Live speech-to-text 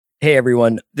Hey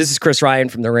everyone, this is Chris Ryan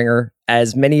from The Ringer.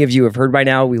 As many of you have heard by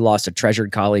now, we lost a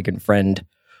treasured colleague and friend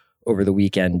over the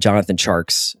weekend. Jonathan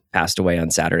Tjarks passed away on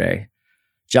Saturday.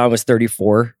 John was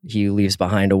 34. He leaves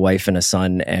behind a wife and a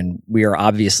son, and we are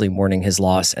obviously mourning his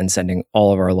loss and sending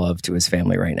all of our love to his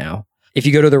family right now. If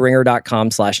you go to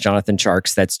theringer.com/Jonathan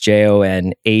Tjarks, that's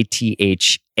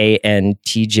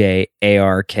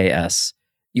JONATHANTJARKS,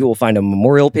 you will find a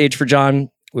memorial page for John,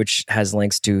 which has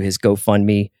links to his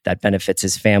GoFundMe that benefits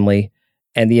his family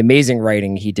and the amazing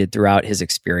writing he did throughout his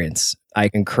experience. I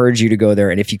encourage you to go there,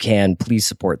 and if you can, please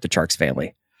support the Tjarks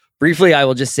family. Briefly, I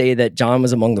will just say that John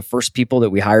was among the first people that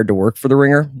we hired to work for The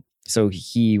Ringer, so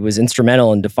he was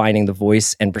instrumental in defining the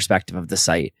voice and perspective of the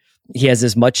site. He has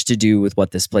as much to do with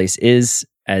what this place is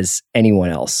as anyone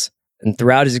else. And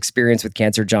throughout his experience with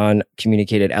cancer, John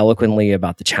communicated eloquently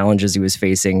about the challenges he was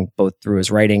facing, both through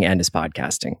his writing and his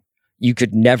podcasting. You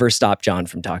could never stop John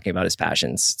from talking about his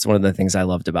passions. It's one of the things I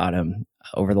loved about him.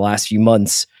 Over the last few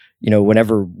months,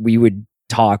 whenever we would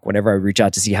talk, whenever I would reach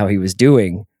out to see how he was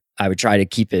doing, I would try to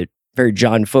keep it very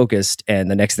John focused.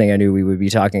 And the next thing I knew, we would be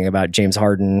talking about James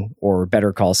Harden or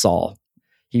Better Call Saul.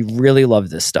 He really loved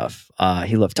this stuff.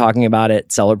 He loved talking about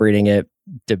it, celebrating it,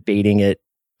 debating it,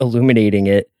 illuminating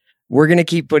it. We're going to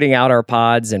keep putting out our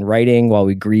pods and writing while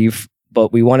we grieve,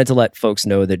 but we wanted to let folks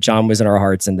know that John was in our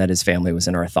hearts and that his family was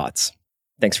in our thoughts.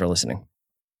 Thanks for listening.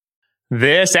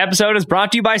 This episode is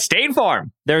brought to you by State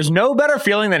Farm. There's no better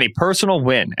feeling than a personal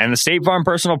win, and the State Farm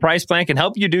Personal Price Plan can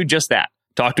help you do just that.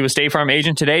 Talk to a State Farm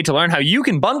agent today to learn how you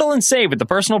can bundle and save with the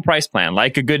Personal Price Plan.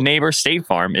 Like a good neighbor, State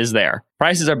Farm is there.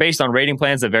 Prices are based on rating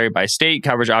plans that vary by state.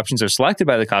 Coverage options are selected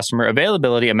by the customer.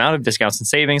 Availability, amount of discounts and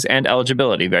savings, and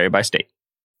eligibility vary by state.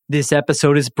 This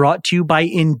episode is brought to you by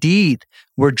Indeed.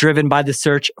 We're driven by the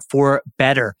search for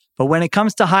better. But when it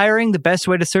comes to hiring, the best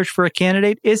way to search for a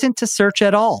candidate isn't to search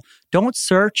at all. Don't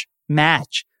search,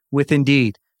 match with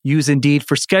Indeed. Use Indeed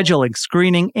for scheduling,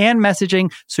 screening, and messaging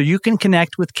so you can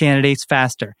connect with candidates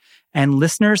faster. And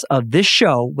listeners of this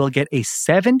show will get a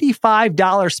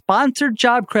 $75 sponsored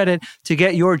job credit to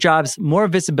get your jobs more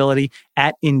visibility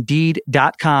at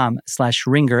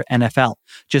Indeed.com/Ringer NFL.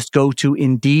 Just go to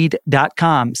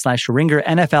Indeed.com/Ringer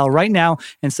NFL right now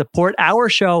and support our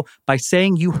show by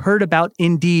saying you heard about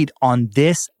Indeed on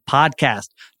this podcast.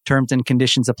 Terms and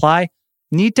conditions apply.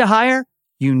 Need to hire?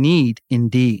 You need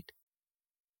Indeed.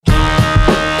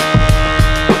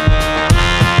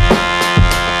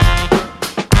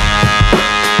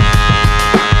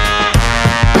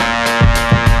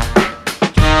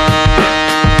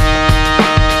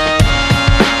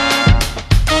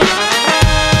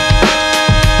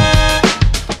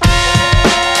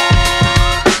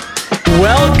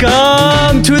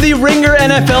 Welcome to the Ringer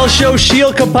NFL show.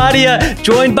 Sheil Kapadia,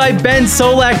 joined by Ben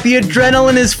Solak. The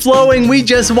adrenaline is flowing. We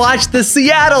just watched the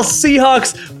Seattle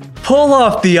Seahawks pull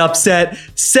off the upset,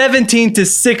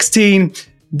 17-16.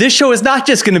 This show is not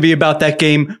just going to be about that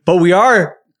game, but we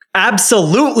are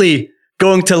absolutely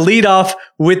going to lead off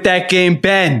with that game.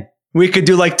 Ben, we could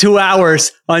do like 2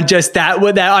 hours on just that.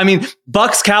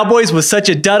 Bucks Cowboys was such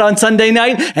a dud on Sunday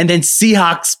night, and then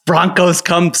Seahawks Broncos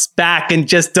comes back and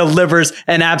just delivers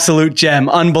an absolute gem.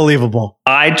 Unbelievable.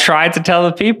 I tried to tell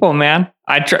the people, man.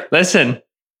 Listen,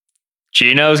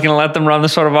 Gino's going to let them run the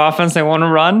sort of offense they want to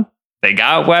run. They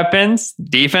got weapons.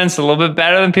 Defense a little bit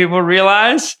better than people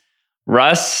realize.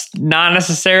 Russ not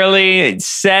necessarily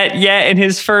set yet in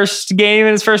his first game,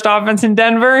 in his first offense in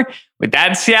Denver. With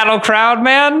that Seattle crowd,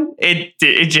 man, it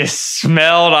just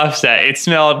smelled upset. It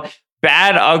smelled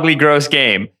bad, ugly, gross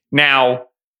game. Now,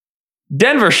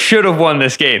 Denver should have won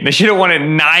this game. They should have won it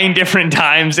 9 different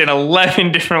times in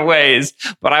 11 different ways.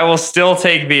 But I will still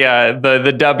take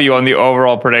the W on the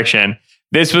overall prediction.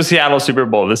 This was Seattle's Super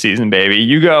Bowl this season, baby.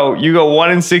 You go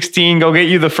 1-16, go get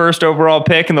you the first overall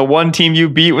pick, and the one team you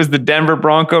beat was the Denver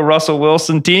Bronco Russell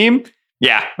Wilson team.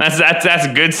 Yeah, that's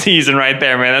a good season right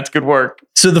there, man. That's good work.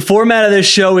 So the format of this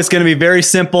show is going to be very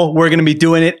simple. We're going to be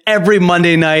doing it every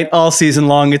Monday night all season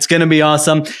long. It's going to be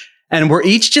awesome. And we're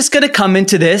each just going to come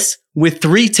into this with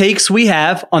 3 takes we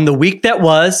have on the week that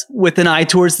was with an eye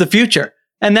towards the future.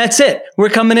 And that's it. We're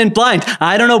coming in blind.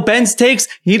 I don't know Ben's takes.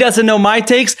 He doesn't know my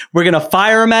takes. We're going to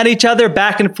fire them at each other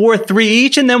back and forth, 3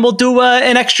 each, and then we'll do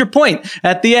an extra point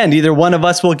at the end. Either one of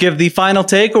us will give the final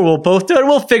take or we'll both do it.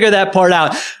 We'll figure that part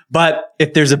out. But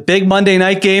if there's a big Monday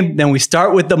night game, then we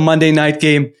start with the Monday night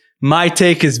game. My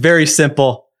take is very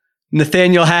simple.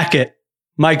 Nathaniel Hackett,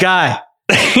 my guy.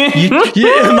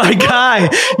 My guy.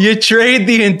 You trade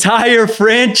the entire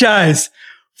franchise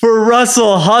for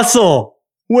Russell Hustle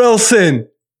Wilson.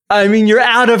 I mean, you're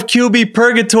out of QB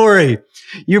purgatory.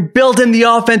 You're building the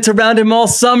offense around him all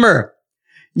summer.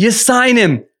 You sign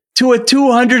him to a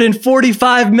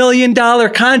 $245 million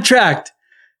contract.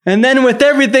 And then with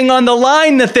everything on the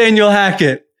line, Nathaniel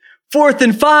Hackett, 4th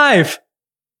and 5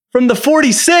 from the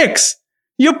 46.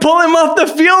 You pull him off the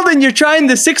field and you're trying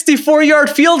the 64-yard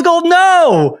field goal?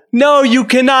 No, you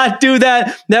cannot do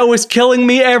that. That was killing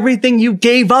me. Everything you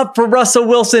gave up for Russell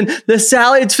Wilson. It's a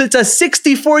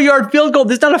 64-yard field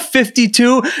goal. It's not a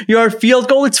 52-yard field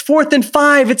goal. It's 4th and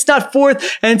 5. It's not 4th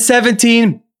and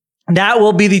 17. That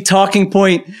will be the talking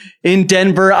point in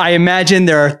Denver. I imagine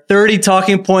there are 30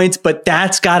 talking points, but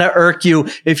that's got to irk you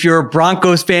if you're a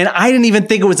Broncos fan. I didn't even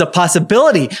think it was a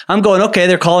possibility. I'm going, okay,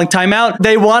 they're calling timeout.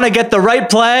 They want to get the right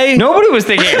play. Nobody was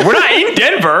thinking, we're not in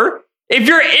Denver. If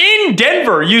you're in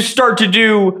Denver, you start to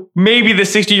do maybe the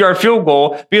 60-yard field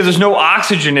goal because there's no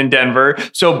oxygen in Denver.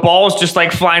 So balls just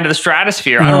like fly into the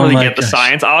stratosphere. I don't really get the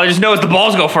science. All I just know is the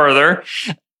balls go further.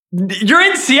 You're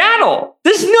in Seattle.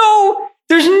 There's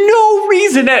no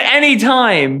reason at any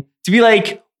time to be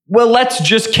like, well, let's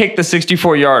just kick the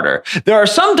 64-yarder. There are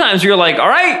some times you're like, all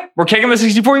right, we're kicking the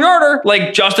 64-yarder.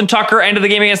 Like Justin Tucker ended the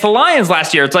game against the Lions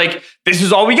last year. It's like, this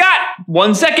is all we got.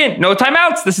 1 second, no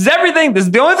timeouts. This is everything. This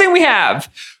is the only thing we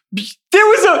have. There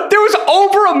was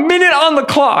over a minute on the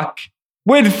clock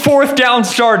when 4th down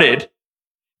started.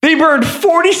 They burned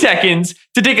 40 seconds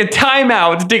to take a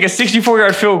timeout to take a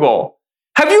 64-yard field goal.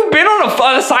 Have you been on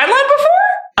a sideline before?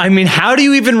 I mean, how do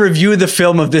you even review the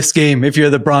film of this game if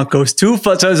you're the Broncos? So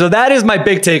that is my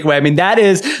big takeaway. I mean, that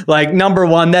is like number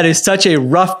one. That is such a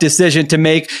rough decision to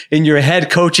make in your head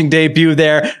coaching debut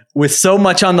there with so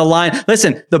much on the line.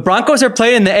 Listen, the Broncos are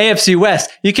playing in the AFC West.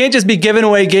 You can't just be giving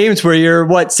away games where you're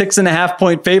 6.5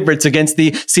 point favorites against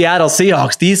the Seattle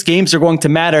Seahawks. These games are going to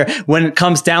matter when it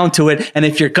comes down to it. And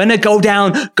if you're going to go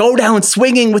down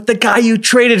swinging with the guy you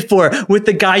traded for, with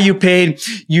the guy you paid.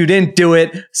 You didn't do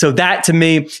it. So that to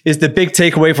me is the big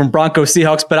takeaway from Broncos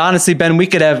Seahawks. But honestly, Ben, we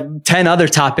could have 10 other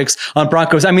topics on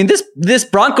Broncos. I mean, this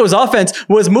Broncos offense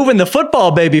was moving the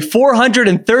football, baby.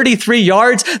 433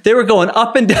 yards. They were going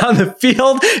up and down the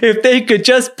field. If they could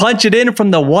just punch it in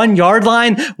from the 1 yard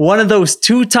line, one of those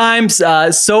 2 times,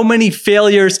 so many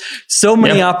failures, so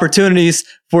many opportunities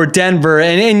for Denver.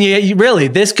 And you really,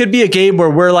 this could be a game where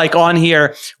we're like on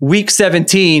here week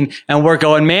 17 and we're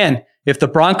going, man, if the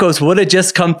Broncos would have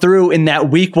just come through in that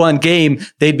week 1 game,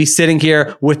 they'd be sitting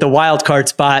here with the wild card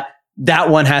spot. That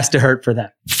one has to hurt for them.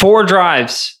 4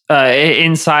 drives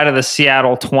inside of the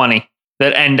Seattle 20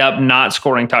 that end up not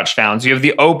scoring touchdowns. You have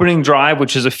the opening drive,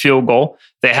 which is a field goal.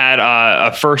 They had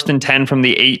a 1st and 10 from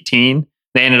the 18.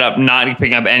 They ended up not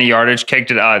picking up any yardage.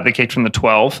 They kicked from the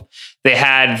 12. They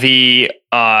had the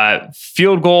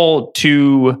field goal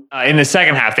to in the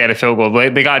second half. They had a field goal.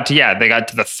 They got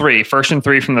to the 3, 1st and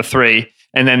 3 from the 3.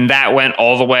 And then that went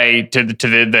all the way to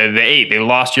the 8. They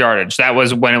lost yardage. That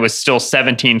was when it was still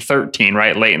 17-13,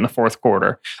 right? Late in the 4th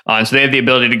quarter. So they had the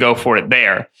ability to go for it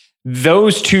there.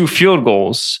 Those 2 field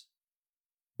goals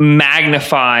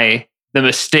magnify the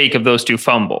mistake of those 2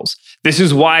 fumbles. This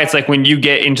is why it's like when you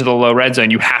get into the low red zone,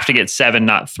 you have to get 7,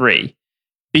 not 3.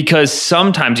 Because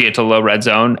sometimes you get to low red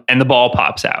zone and the ball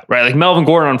pops out, right? Like Melvin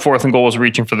Gordon on 4th and goal is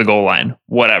reaching for the goal line,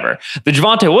 whatever. The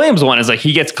Javonte Williams one is like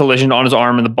he gets collisioned on his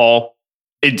arm and the ball,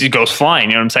 it goes flying.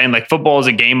 You know what I'm saying? Like football is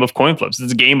a game of coin flips.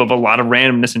 It's a game of a lot of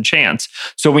randomness and chance.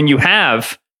 So when you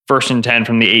have 1st and 10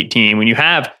 from the 18, when you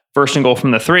have 1st and goal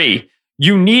from the 3,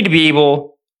 you need to be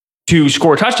able to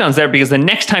score touchdowns there because the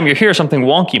next time you're here, something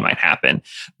wonky might happen.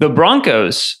 The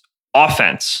Broncos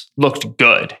offense looked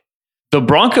good. The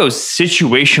Broncos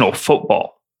situational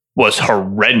football was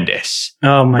horrendous.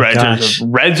 Oh my gosh. In terms of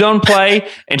red zone play,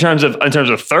 in terms of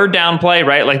 3rd down play,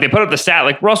 right? Like they put up the stat,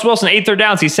 like Russell Wilson, 8 third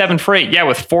downs, he's 7 for 8. Yeah,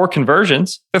 with 4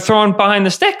 conversions, they're throwing behind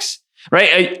the sticks,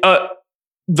 right?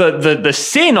 The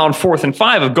sin on 4th and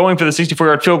 5 of going for the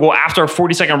 64-yard field goal after a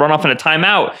 40-second runoff and a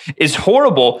timeout is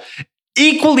horrible.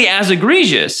 Equally as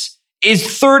egregious is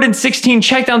 3rd and 16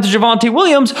 check down to Javonte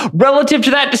Williams relative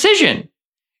to that decision.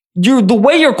 The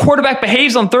way your quarterback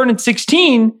behaves on 3rd and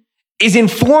 16 is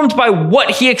informed by what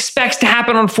he expects to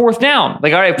happen on 4th down.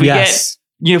 Like, all right, if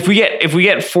we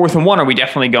get 4th and 1, are we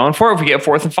definitely going for it? If we get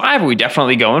 4th and 5, are we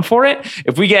definitely going for it?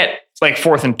 If we get like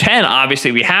 4th and 10,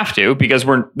 obviously we have to because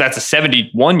that's a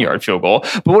 71-yard field goal.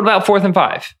 But what about 4th and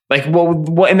 5? Like,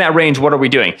 what in that range? What are we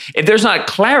doing? If there's not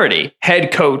clarity,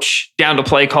 head coach down to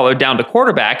play caller down to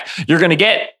quarterback, you're going to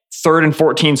get 3rd and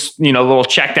 14, little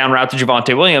check down route to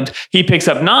Javonte Williams. He picks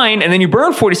up 9, and then you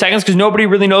burn 40 seconds because nobody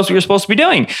really knows what you're supposed to be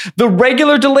doing. The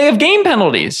regular delay of game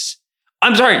penalties.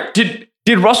 I'm sorry, did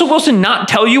Russell Wilson not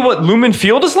tell you what Lumen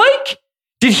Field is like?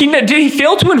 Did he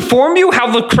fail to inform you how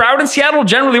the crowd in Seattle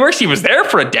generally works? He was there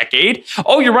for a decade.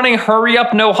 Oh, you're running hurry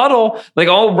up, no huddle. Like,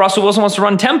 oh, Russell Wilson wants to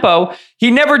run tempo. He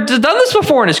never done this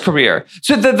before in his career.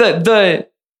 So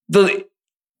the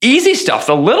easy stuff,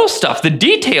 the little stuff, the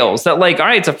details that, like, all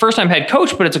right, it's a first time head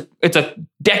coach, but it's a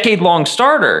decade long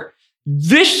starter.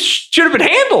 This should have been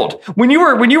handled when you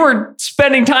were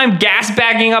spending time gas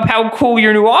bagging up how cool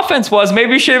your new offense was.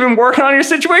 Maybe you should have been working on your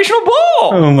situational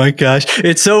ball. Oh my gosh.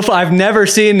 It's so I've never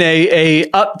seen a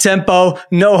up tempo,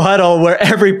 no huddle where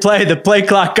every play, the play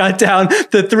clock got down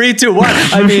to 3, 2, 1.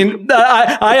 I mean,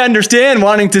 I understand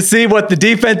wanting to see what the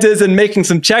defense is and making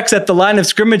some checks at the line of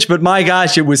scrimmage, but my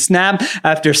gosh, it was snap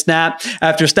after snap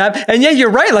after snap. And yeah, you're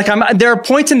right. Like there are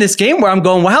points in this game where I'm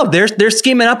going, wow, they're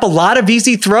scheming up a lot of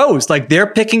easy throws. Like they're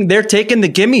taking the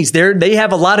gimmies. They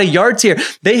have a lot of yards here.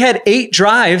 They had 8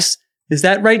 drives. Is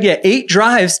that right? Yeah, 8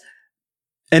 drives.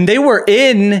 And they were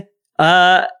in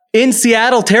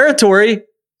Seattle territory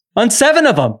on 7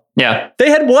 of them. Yeah. They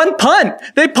had 1 punt.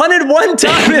 They punted 1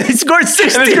 time and they scored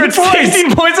 16 points.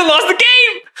 16 points and lost the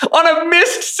game on a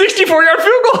missed 64-yard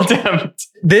field goal attempt.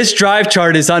 This drive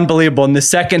chart is unbelievable. In the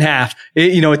second half,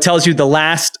 it tells you the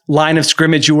last line of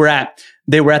scrimmage you were at.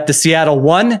 They were at the Seattle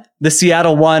 1, the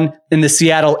Seattle 1, and the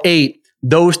Seattle 8.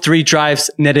 Those 3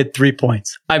 drives netted 3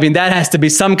 points. I mean, that has to be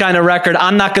some kind of record.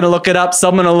 I'm not going to look it up.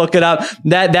 Someone will look it up.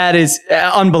 That is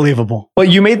unbelievable. But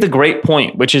you made the great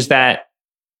point, which is that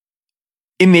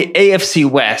in the AFC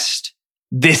West,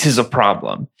 this is a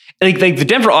problem. Like the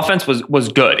Denver offense was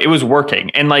good. It was working.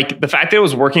 And like the fact that it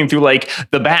was working through like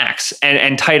the backs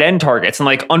and tight end targets and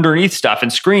like underneath stuff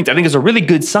and screens, I think is a really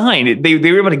good sign. They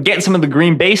were able to get some of the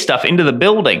Green Bay stuff into the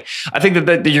building. I think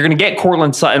that you're going to get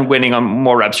Cortland Sutton winning on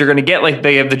more reps. You're going to get like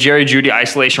they have the Jerry Jeudy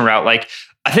isolation route. Like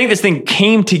I think this thing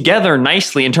came together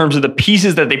nicely in terms of the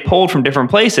pieces that they pulled from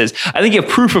different places. I think you have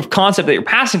proof of concept that your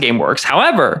passing game works.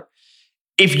 However,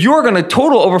 if you're going to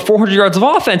total over 400 yards of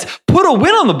offense, put a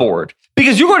win on the board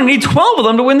because you're going to need 12 of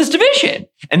them to win this division.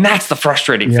 And that's the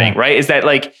frustrating thing, right? Is that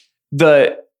like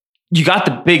you got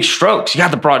the big strokes, you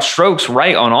got the broad strokes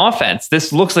right on offense.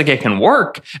 This looks like it can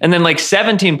work. And then like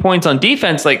 17 points on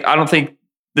defense. Like, I don't think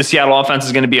the Seattle offense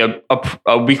is going to be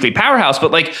a weekly powerhouse,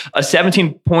 but like a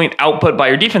 17-point output by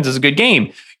your defense is a good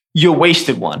game. You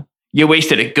wasted one. You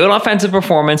wasted a good offensive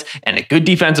performance and a good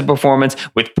defensive performance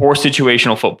with poor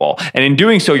situational football. And in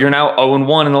doing so, you're now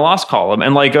 0-1 in the loss column.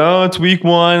 And like, oh, it's week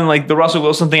 1, like the Russell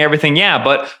Wilson thing, everything. Yeah,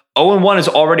 but 0-1 is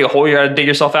already a hole you got to dig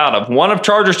yourself out of. One of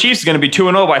Chargers Chiefs is going to be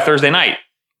 2-0 by Thursday night.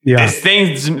 Yeah. This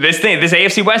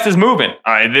AFC West is moving.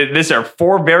 All right, these are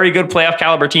 4 very good playoff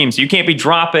caliber teams. You can't be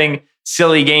dropping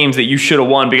silly games that you should have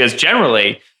won because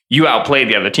generally you outplayed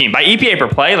the other team. By EPA per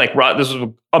play, like this was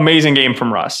an amazing game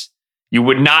from Russ. You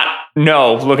would not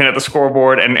know looking at the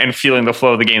scoreboard and feeling the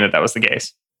flow of the game that was the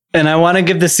case. And I want to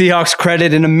give the Seahawks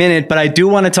credit in a minute, but I do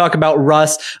want to talk about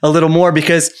Russ a little more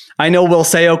because I know we'll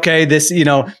say, okay, this,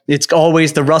 it's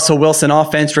always the Russell Wilson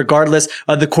offense, regardless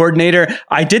of the coordinator.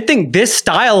 I did think this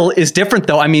style is different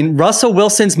though. I mean, Russell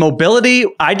Wilson's mobility,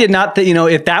 I did not think,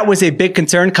 if that was a big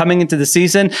concern coming into the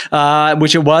season,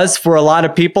 which it was for a lot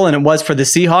of people and it was for the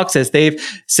Seahawks, as they've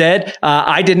said,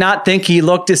 I did not think he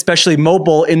looked especially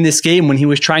mobile in this game when he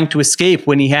was trying to escape,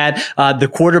 when he had the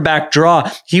quarterback draw.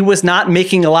 He was not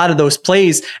making a lot of those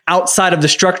plays outside of the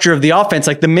structure of the offense.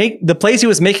 Like the plays he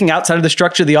was making outside of the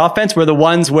structure of the offense were the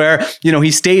ones where,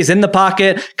 he stays in the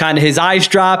pocket, kind of his eyes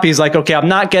drop. He's like, okay, I'm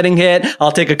not getting hit.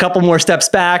 I'll take a couple more steps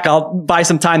back. I'll buy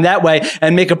some time that way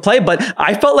and make a play. But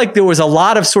I felt like there was a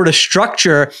lot of sort of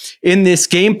structure in this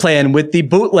game plan with the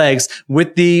bootlegs,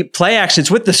 with the play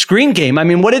actions, with the screen game. I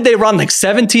mean, what did they run? Like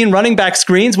 17 running back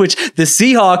screens, which the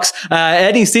Seahawks,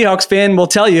 any Seahawks fan will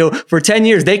tell you for 10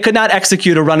 years, they could not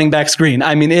execute a running back screen.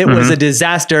 I mean, it was a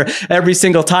disaster every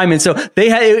single time. And so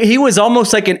he was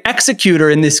almost like an executor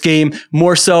in this game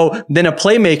more so than a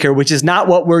playmaker, which is not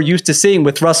what we're used to seeing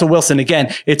with Russell Wilson.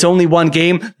 Again, it's only one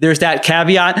game. There's that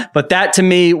caveat, but that to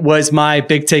me was my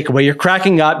big takeaway. You're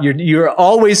cracking up. You're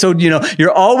always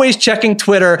you're always checking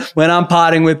Twitter when I'm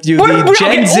potting with you.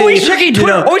 Gen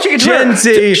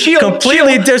Z,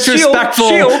 completely disrespectful,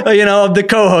 of the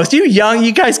co-host.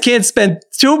 You guys can't spend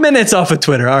 2 minutes off of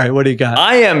Twitter. All right, what do you got?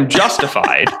 I am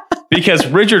justified because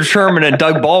Richard Sherman and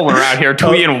Doug Baldwin are out here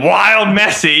tweeting wild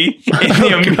messy in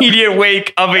the immediate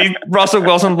wake of a Russell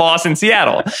Wilson loss in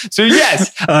Seattle. So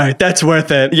yes. All right, that's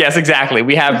worth it. Yes, exactly.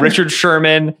 We have Richard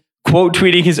Sherman quote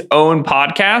tweeting his own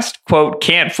podcast, quote,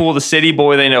 "Can't fool the city,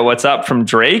 boy, they know what's up," from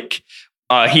Drake.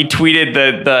 He tweeted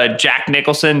the Jack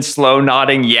Nicholson slow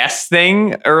nodding yes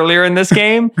thing earlier in this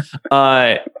game.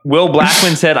 Will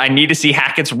Blackman said, "I need to see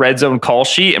Hackett's red zone call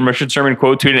sheet." And Richard Sherman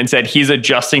quote tweeted and said, "He's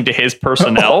adjusting to his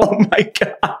personnel." Oh my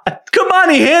God. Come on,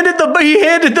 he handed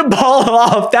the ball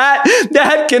off.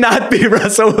 That cannot be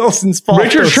Russell Wilson's fault.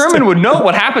 Richard Sherman would know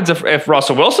what happens if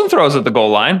Russell Wilson throws at the goal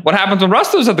line. What happens when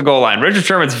Russ throws at the goal line? Richard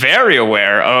Sherman's very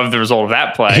aware of the result of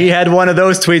that play. He had one of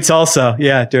those tweets also,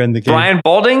 during the game. Brian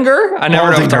Baldinger? I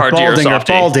never know if it's a hard G or soft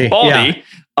G. Baldy.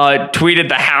 Tweeted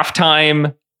the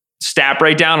halftime stat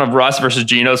breakdown of Russ versus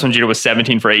Geno's when Geno was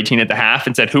 17 for 18 at the half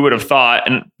and said, "Who would have thought?"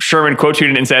 And Sherman quote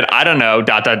tweeted and said, "I don't know, ...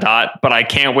 but I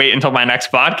can't wait until my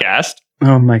next podcast."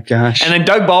 Oh my gosh. And then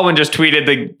Doug Baldwin just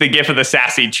tweeted the gif of the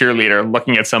sassy cheerleader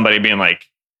looking at somebody being like,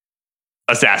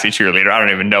 a sassy cheerleader. I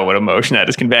don't even know what emotion that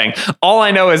is conveying. All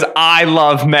I know is I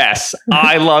love mess.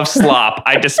 I love slop.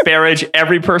 I disparage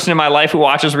every person in my life who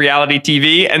watches reality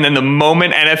TV. And then the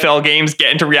moment NFL games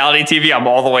get into reality TV, I'm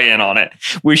all the way in on it.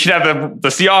 We should have the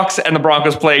Seahawks and the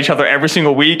Broncos play each other every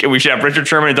single week. And we should have Richard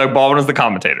Sherman and Doug Baldwin as the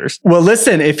commentators. Well,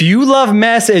 listen, if you love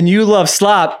mess and you love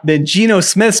slop, then Geno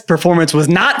Smith's performance was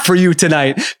not for you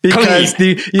tonight because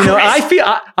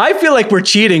I feel like we're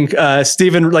cheating.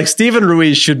 Steven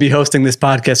Ruiz should be hosting this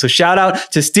podcast. So shout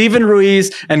out to Steven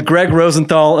Ruiz and Greg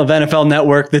Rosenthal of NFL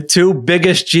Network, the two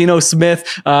biggest Geno Smith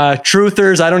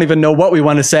truthers. I don't even know what we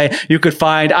want to say. You could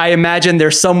find, I imagine they're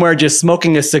somewhere just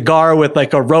smoking a cigar with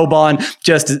like a robe on,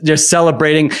 just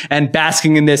celebrating and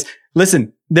basking in this.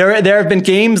 Listen, there have been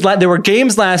games, there were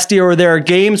games last year, or there are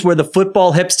games where the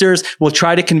football hipsters will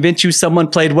try to convince you someone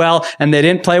played well and they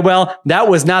didn't play well. That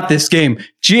was not this game.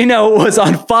 Geno was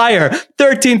on fire,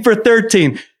 13 for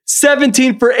 13,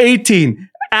 17 for 18.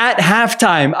 At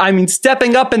halftime, I mean,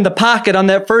 stepping up in the pocket on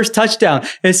that first touchdown,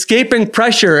 escaping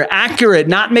pressure, accurate,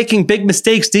 not making big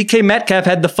mistakes. DK Metcalf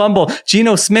had the fumble.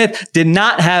 Geno Smith did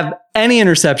not have any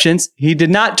interceptions. He did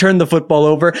not turn the football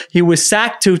over. He was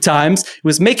sacked 2 times. He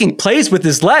was making plays with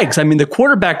his legs. I mean, the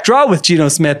quarterback draw with Geno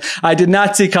Smith, I did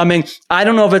not see coming. I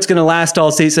don't know if it's going to last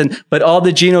all season, but all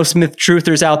the Geno Smith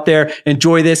truthers out there,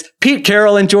 enjoy this. Pete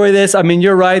Carroll, enjoy this. I mean,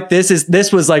 you're right.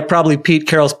 This was like probably Pete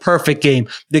Carroll's perfect game.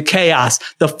 The chaos,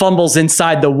 the fumbles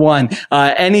inside the 1,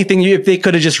 anything. If they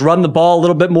could have just run the ball a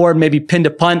little bit more, maybe pinned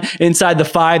a punt inside the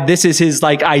 5. This is his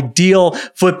like ideal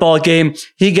football game.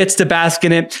 He gets to bask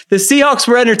in it. The Seahawks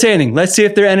were entertaining. Let's see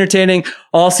if they're entertaining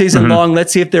all season long.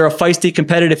 Let's see if they're a feisty,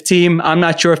 competitive team. I'm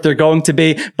not sure if they're going to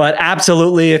be, but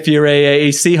absolutely, if you're a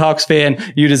Seahawks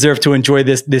fan, you deserve to enjoy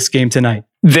this game tonight.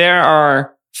 There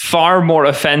are far more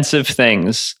offensive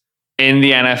things in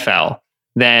the NFL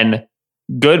than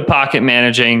good pocket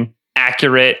managing,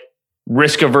 accurate,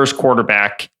 risk-averse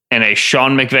quarterback, and a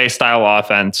Sean McVay style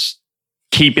offense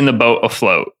keeping the boat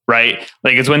afloat, right?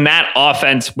 Like, it's when that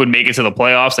offense would make it to the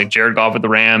playoffs, like Jared Goff with the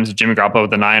Rams, Jimmy Garoppolo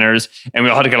with the Niners, and we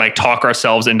all had to like talk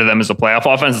ourselves into them as a playoff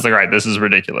offense. It's like, all right, this is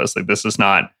ridiculous. Like, this is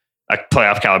not a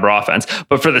playoff caliber offense.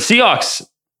 But for the Seahawks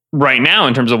right now,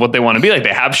 in terms of what they want to be, like,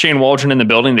 they have Shane Waldron in the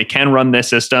building. They can run this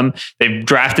system. They've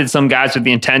drafted some guys with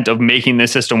the intent of making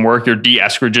this system work. Your D.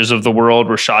 Eskridges of the world,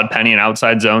 Rashad Penny and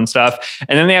outside zone stuff.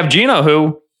 And then they have Geno,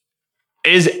 who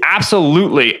is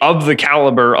absolutely of the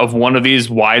caliber of one of these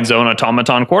wide zone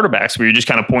automaton quarterbacks where you just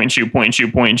kind of point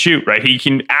and shoot, right? He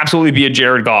can absolutely be a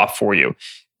Jared Goff for you.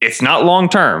 It's not long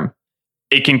term.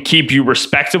 It can keep you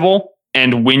respectable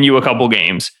and win you a couple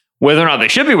games. Whether or not they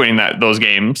should be winning those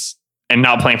games and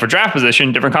not playing for draft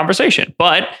position, different conversation.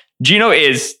 But Geno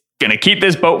is going to keep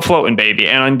this boat floating, baby.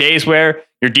 And on days where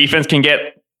your defense can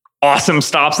get awesome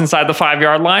stops inside the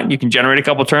 5-yard line, you can generate a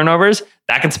couple turnovers,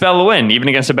 that can spell a win, even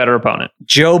against a better opponent.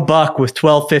 Joe Buck with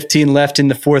 12:15 left in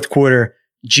the fourth quarter.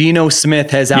 Geno Smith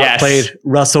has outplayed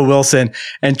Russell Wilson,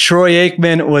 and Troy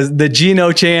Aikman was the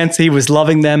Geno chance. He was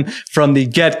loving them from the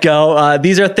get-go.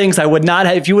 These are things I would not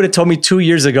have, if you would have told me 2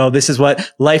 years ago, this is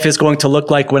what life is going to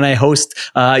look like when I host,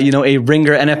 a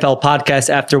Ringer NFL podcast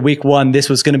after week 1. This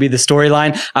was going to be the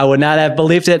storyline. I would not have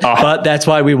believed it, but that's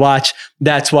why we watch.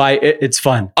 That's why it's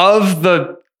fun. Of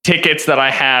the tickets that I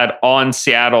had on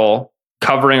Seattle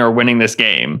covering or winning this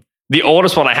game, the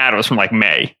oldest one I had was from like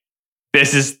May.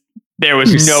 There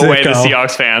was no way the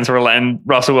Seahawks fans were letting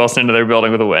Russell Wilson into their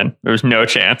building with a win. There was no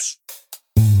chance.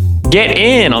 Get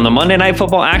in on the Monday Night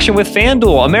Football action with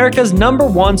FanDuel, America's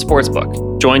 #1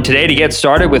 sportsbook. Join today to get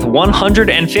started with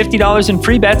 $150 in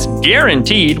free bets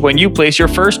guaranteed when you place your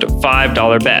first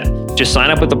 $5 bet. Just sign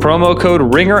up with the promo code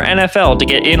RINGERNFL to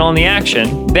get in on the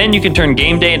action. Then you can turn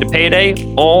game day into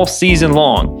payday all season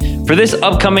long. For this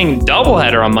upcoming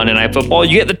doubleheader on Monday Night Football,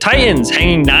 you get the Titans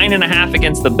hanging 9.5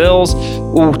 against the Bills.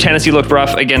 Ooh, Tennessee looked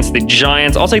rough against the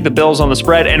Giants. I'll take the Bills on the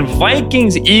spread. And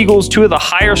Vikings, Eagles, two of the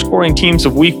higher scoring teams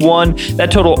of week one.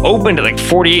 That total opened at like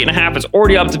 48.5. It's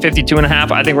already up to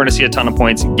 52.5. I think we're going to see a ton of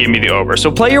points. Give me the over.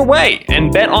 So play your way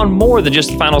and bet on more than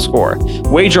just the final score.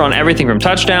 Wager on everything from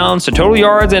touchdowns to total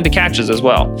yards and to catches as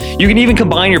well. You can even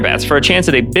combine your bets for a chance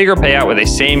at a bigger payout with a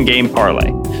same game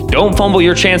parlay. Don't fumble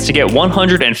your chance to get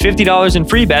 $150 in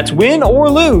free bets, win or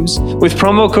lose, with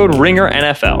promo code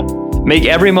RINGERNFL. Make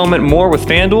every moment more with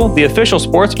FanDuel, the official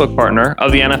sportsbook partner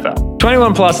of the NFL.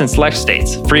 21 plus in select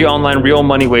states. Free online real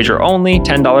money wager only.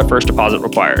 $10 first deposit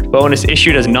required. Bonus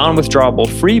issued as non-withdrawable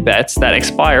free bets that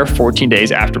expire 14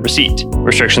 days after receipt.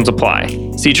 Restrictions apply.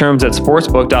 See terms at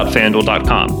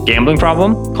sportsbook.fanduel.com. Gambling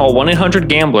problem? Call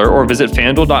 1-800-GAMBLER or visit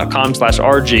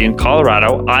fanduel.com/RG in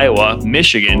Colorado, Iowa,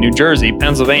 Michigan, New Jersey,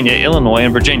 Pennsylvania, Illinois,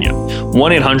 and Virginia.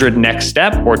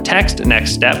 1-800-NEXT-STEP or text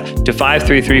NEXT STEP to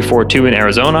 53342 in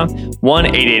Arizona.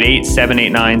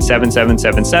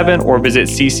 1-888-789-7777 or visit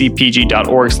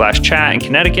ccpg.org/chat in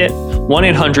Connecticut.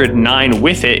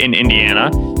 1-800-9-WITH-IT in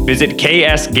Indiana. Visit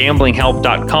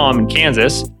ksgamblinghelp.com in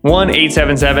Kansas.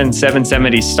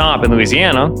 1-877-770-STOP in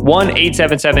Louisiana.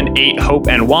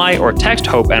 1-877-8-HOPE-NY or text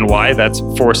HOPE-NY. That's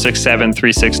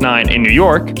 467-369 in New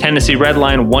York. Tennessee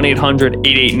Redline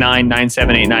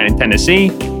 1-800-889-9789 in Tennessee.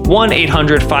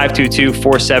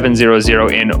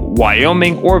 1-800-522-4700 in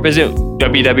Wyoming or visit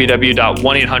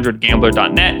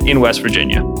www.1800gambler.net in West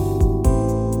Virginia.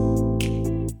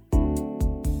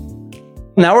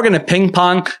 Now we're going to ping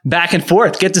pong back and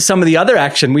forth, get to some of the other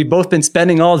action. We've both been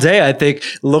spending all day, I think,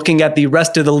 looking at the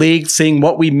rest of the league, seeing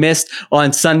what we missed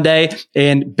on Sunday.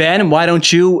 And Ben, why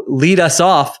don't you lead us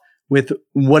off with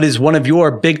what is one of your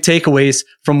big takeaways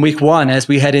from week one as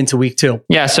we head into week two?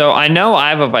 Yeah, so I know I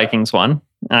have a Vikings one,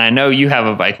 and I know you have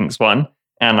a Vikings one.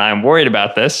 And I'm worried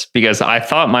about this because I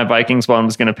thought my Vikings one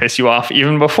was going to piss you off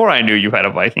even before I knew you had a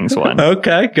Vikings one.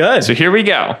 Okay, good. So here we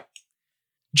go.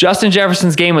 Justin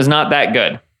Jefferson's game was not that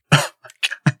good.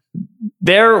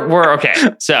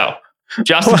 So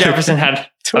Justin Jefferson had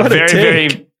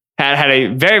a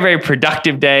very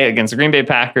productive day against the Green Bay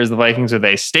Packers. The Vikings with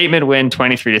a statement win,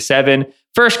 23-7.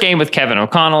 First game with Kevin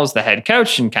O'Connell as the head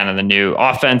coach and kind of the new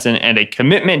offense and a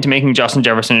commitment to making Justin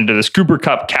Jefferson into this Cooper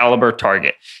Kupp caliber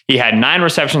target. He had 9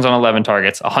 receptions on 11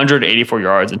 targets, 184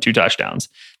 yards and 2 touchdowns.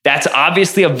 That's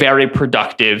obviously a very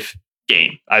productive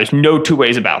game. There's no two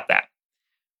ways about that.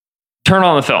 Turn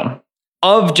on the film.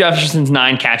 Of Jefferson's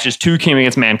 9 catches, 2 came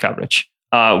against man coverage.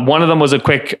 One of them was a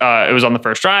quick, it was on the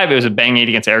first drive. It was a bang 8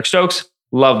 against Eric Stokes.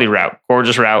 Lovely route,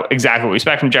 gorgeous route. Exactly what we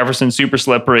expect from Jefferson. Super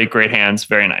slippery, great hands,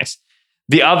 very nice.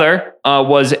 The other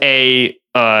was a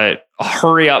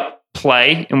hurry up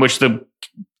play in which the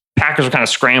Packers were kind of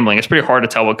scrambling. It's pretty hard to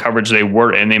tell what coverage they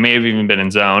were in. They may have even been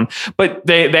in zone, but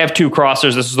they have 2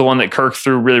 crossers. This is the one that Kirk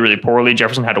threw really, really poorly.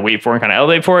 Jefferson had to wait for it and kind of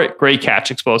elevate for it. Great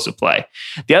catch, explosive play.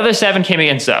 The other 7 came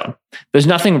against zone. There's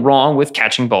nothing wrong with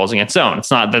catching balls against zone.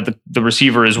 It's not that the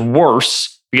receiver is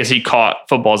worse because he caught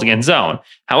footballs against zone.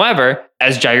 However,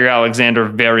 as Jair Alexander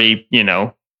very,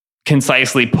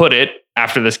 concisely put it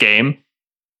after this game,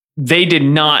 they did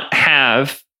not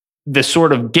have the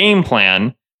sort of game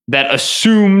plan that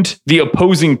assumed the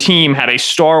opposing team had a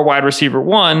star wide receiver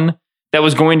 1 that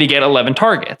was going to get 11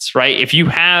 targets, right? If you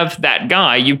have that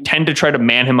guy, you tend to try to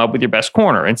man him up with your best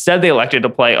corner. Instead, they elected to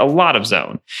play a lot of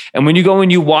zone. And when you go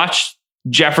and you watch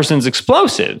Jefferson's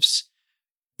explosives,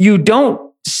 you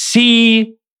don't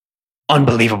see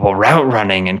unbelievable route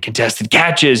running and contested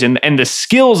catches and the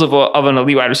skills of an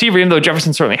elite wide receiver, even though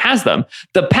Jefferson certainly has them.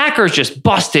 The Packers just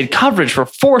busted coverage for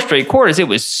 4 straight quarters. It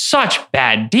was such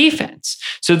bad defense.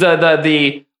 So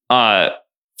the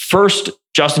first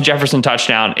Justin Jefferson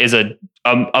touchdown is a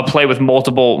play with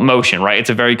multiple motion, right? It's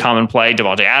a very common play.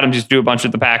 Devontae Adams used to do a bunch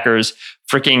with the Packers.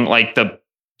 Freaking like the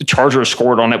Chargers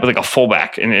scored on it with like a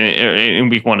fullback in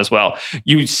week 1 as well.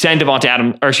 You send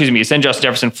you send Justin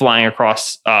Jefferson flying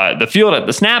across the field at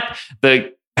the snap.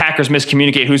 The Packers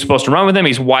miscommunicate who's supposed to run with him.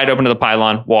 He's wide open to the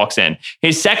pylon, walks in.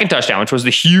 His second touchdown, which was the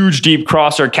huge deep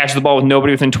crosser, catches the ball with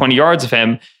nobody within 20 yards of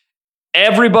him.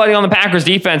 Everybody on the Packers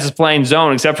defense is playing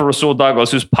zone except for Rasul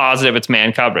Douglas, who's positive it's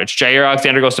man coverage. Jair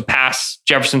Alexander goes to pass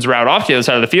Jefferson's route off to the other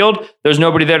side of the field. There's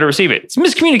nobody there to receive it. It's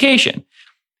miscommunication.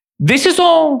 This is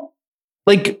all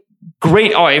like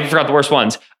great. Oh, I forgot the worst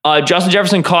ones. Justin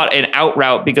Jefferson caught an out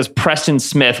route because Preston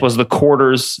Smith was the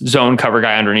quarters zone cover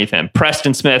guy underneath him.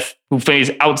 Preston Smith, who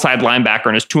plays outside linebacker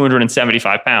and is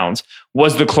 275 pounds,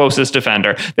 was the closest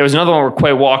defender. There was another one where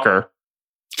Quay Walker,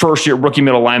 first year rookie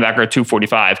middle linebacker at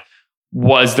 245,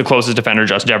 was the closest defender,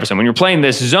 Justin Jefferson. When you're playing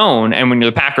this zone and when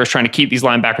you're the Packers trying to keep these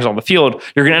linebackers on the field,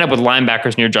 you're going to end up with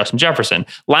linebackers near Justin Jefferson.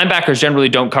 Linebackers generally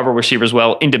don't cover receivers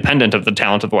well, independent of the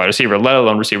talent of the wide receiver, let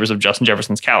alone receivers of Justin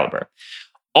Jefferson's caliber.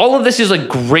 All of this is like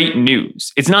great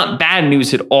news. It's not bad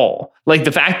news at all. Like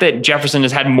the fact that Jefferson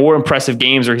has had more impressive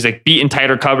games or he's like beaten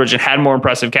tighter coverage and had more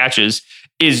impressive catches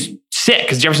is sick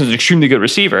because Jefferson's an extremely good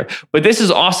receiver. But this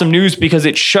is awesome news because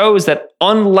it shows that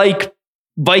unlike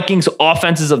Vikings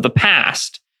offenses of the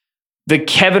past, the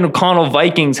Kevin O'Connell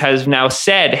Vikings has now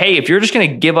said, hey, if you're just going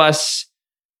to give us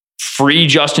free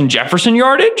Justin Jefferson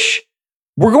yardage,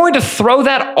 we're going to throw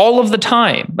that all of the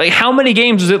time. Like how many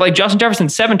games was it like Justin Jefferson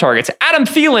 7 targets, Adam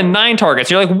Thielen 9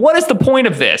 targets? You're like, what is the point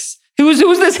of this? Who's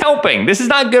this helping? This is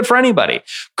not good for anybody.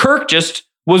 Kirk just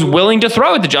was willing to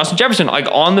throw it to Justin Jefferson, like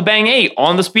on the bang 8,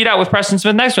 on the speed out with Preston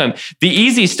Smith next to him. The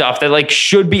easy stuff that like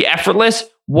should be effortless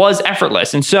was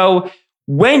effortless. And so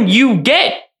when you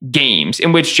get games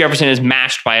in which Jefferson is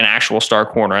matched by an actual star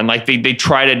corner and like they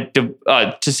try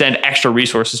to send extra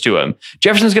resources to him,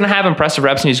 Jefferson's going to have impressive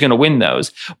reps and he's going to win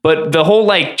those. But the whole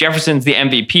like Jefferson's the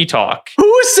MVP talk.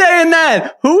 Who's saying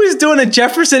that? Who is doing a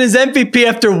Jefferson is MVP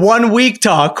after 1 week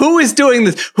talk? Who is doing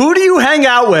this? Who do you hang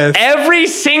out with? Every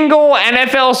single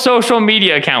NFL social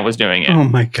media account was doing it. Oh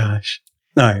my gosh.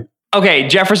 All right. Okay,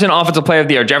 Jefferson Offensive Player of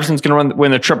the Year. Jefferson's going to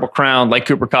win the Triple Crown like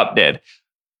Cooper Kupp did.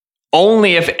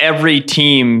 Only if every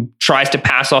team tries to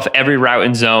pass off every route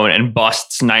in zone and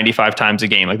busts 95 times a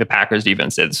game like the Packers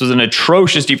defense did. This was an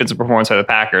atrocious defensive performance by the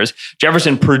Packers.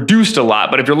 Jefferson produced a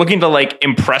lot, but if you're looking to like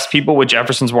impress people with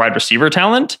Jefferson's wide receiver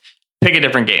talent, pick a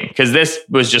different game because this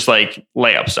was just like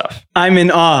layup stuff. I'm in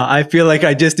awe. I feel like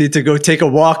I just need to go take a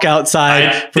walk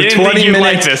outside for 20 minutes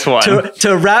like this one.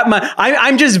 to wrap my.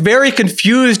 I'm just very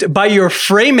confused by your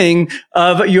framing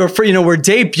of your. We're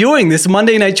debuting this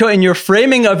Monday night show, and your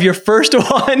framing of your first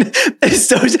one is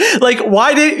so like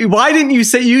why didn't you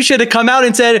say you should have come out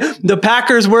and said the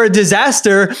Packers were a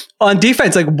disaster on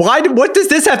defense? Like why? What does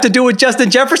this have to do with Justin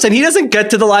Jefferson? He doesn't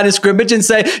get to the line of scrimmage and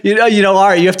say all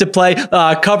right, you have to play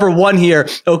cover one here.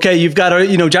 Okay, you've got to,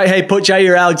 hey, put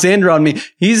Jair Alexander on me.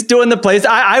 He's doing the plays.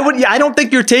 I don't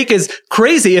think your take is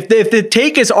crazy. If the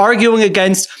take is arguing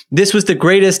against this was the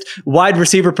greatest wide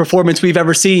receiver performance we've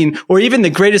ever seen, or even the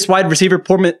greatest wide receiver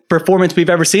performance we've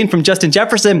ever seen from Justin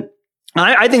Jefferson,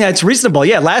 I think that's reasonable.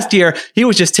 Yeah, last year, he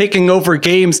was just taking over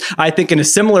games, I think, in a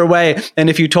similar way. And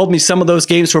if you told me some of those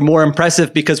games were more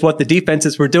impressive because what the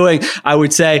defenses were doing, I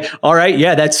would say, all right,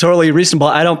 yeah, that's totally reasonable.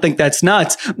 I don't think that's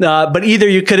nuts. But either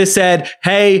you could have said,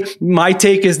 hey, my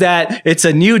take is that it's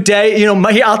a new day.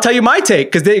 I'll tell you my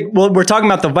take because we're talking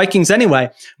about the Vikings anyway.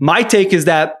 My take is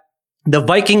that the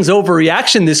Vikings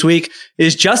overreaction this week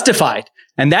is justified.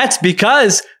 And that's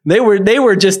because they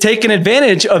were just taking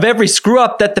advantage of every screw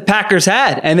up that the Packers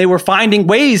had, and they were finding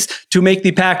ways to make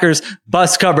the Packers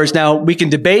bust coverage. Now we can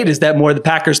debate, is that more the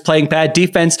Packers playing bad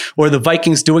defense or the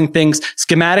Vikings doing things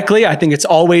schematically? I think it's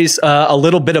always a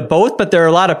little bit of both, but there are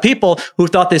a lot of people who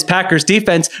thought this Packers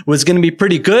defense was going to be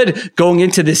pretty good going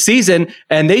into this season,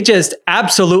 and they just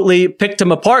absolutely picked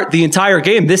them apart the entire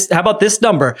game. How about this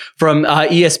number from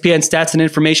ESPN Stats and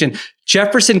Information?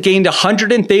 Jefferson gained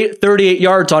 138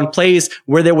 yards on plays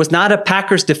where there was not a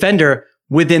Packers defender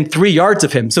within 3 yards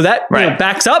of him. So that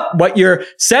backs up what you're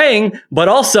saying, but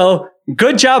also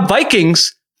good job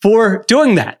Vikings for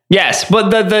doing that. Yes, but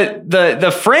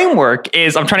the framework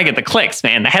is, I'm trying to get the clicks,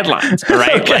 man, the headlines, all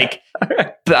right? Okay. Like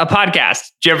a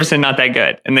podcast, Jefferson not that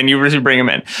good, and then you really bring him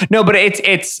in. No, but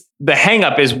it's the hang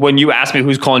up is when you ask me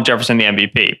who's calling Jefferson the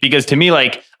MVP, because to me,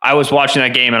 like I was watching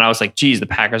that game and I was like, geez, the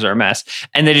Packers are a mess.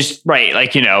 And they just,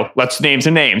 let's name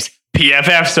some names.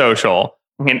 PFF Social.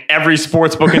 In every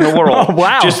sports book in the world. Oh,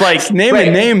 wow. Just like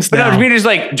naming names. But no, to me, just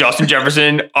like Justin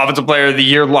Jefferson, Offensive Player of the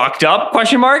Year locked up,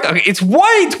 question mark. Okay, it's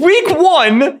week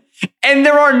 1 and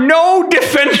there are no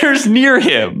defenders near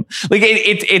him. Like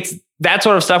it's that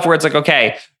sort of stuff where it's like,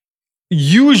 okay,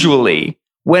 usually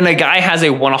when a guy has a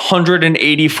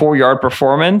 184-yard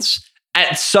performance,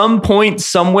 at some point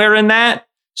somewhere in that,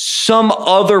 some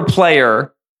other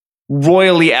player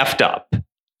royally effed up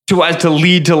to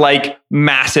lead to like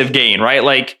massive gain, right?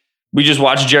 Like we just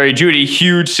watched Jerry Jeudy,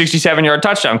 huge 67-yard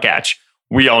touchdown catch.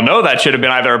 We all know that should have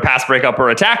been either a pass breakup or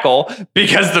a tackle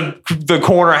because the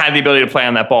corner had the ability to play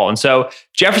on that ball. And so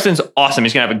Jefferson's awesome.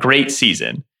 He's going to have a great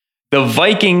season. The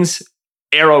Vikings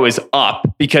arrow is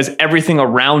up because everything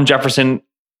around Jefferson,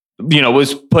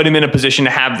 was put him in a position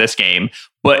to have this game.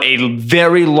 But a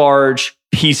very large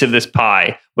piece of this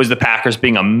pie was the Packers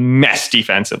being a mess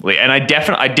defensively. And I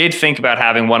did think about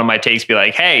having one of my takes be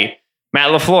like, hey,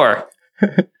 Matt LaFleur,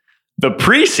 the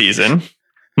preseason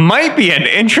might be an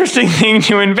interesting thing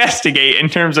to investigate in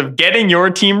terms of getting your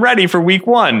team ready for week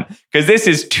one. Because this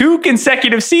is 2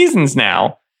 consecutive seasons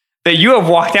now that you have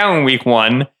walked out in week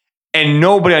one and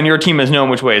nobody on your team has known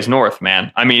which way is north,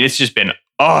 man. I mean, it's just been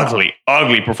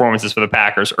ugly performances for the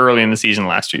Packers early in the season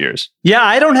last 2 years. Yeah,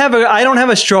 I don't have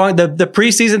a strong, the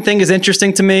preseason thing is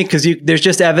interesting to me because there's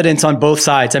just evidence on both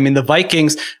sides. I mean, the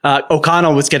Vikings,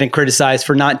 O'Connell was getting criticized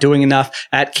for not doing enough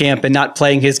at camp and not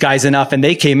playing his guys enough. And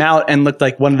they came out and looked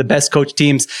like one of the best coach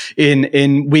teams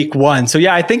in week one. So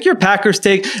yeah, I think your Packers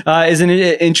take is an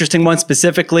interesting one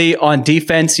specifically on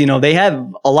defense. You know, they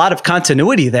have a lot of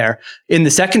continuity there in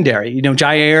the secondary. You know,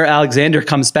 Jair Alexander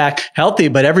comes back healthy,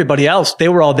 but everybody else,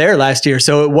 they were all there last year.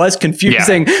 So it was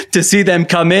confusing to see them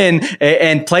come in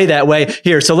and play that way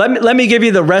here. So let me give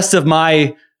you the rest of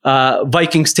my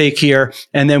Vikings take here,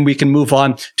 and then we can move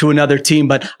on to another team.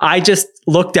 But I just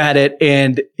looked at it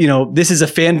and, you know, this is a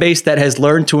fan base that has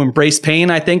learned to embrace pain.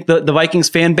 I think the Vikings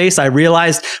fan base, I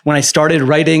realized when I started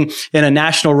writing in a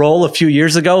national role a few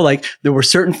years ago, like there were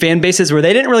certain fan bases where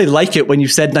they didn't really like it when you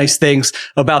said nice things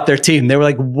about their team. They were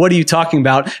like, what are you talking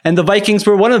about? And the Vikings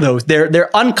were one of those.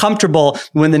 They're uncomfortable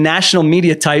when the national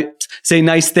media types say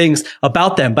nice things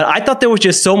about them. But I thought there was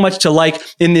just so much to like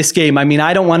in this game. I mean,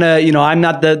 I don't want to, you know, I'm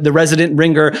not the resident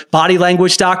ringer body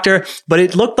language doctor, but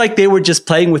it looked like they were just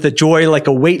playing with a joy, like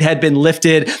a weight had been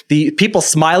lifted. The people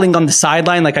smiling on the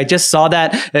sideline. Like I just saw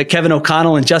that Kevin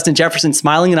O'Connell and Justin Jefferson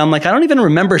smiling. And I'm like, I don't even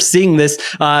remember seeing this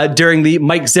during the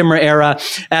Mike Zimmer era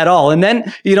at all. And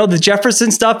then, you know, the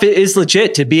Jefferson stuff is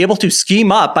legit to be able to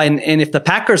scheme up. And if the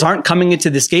Packers aren't coming into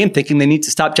this game thinking they need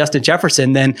to stop Justin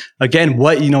Jefferson, then again,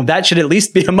 what, you know, that should at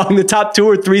least be among the top 2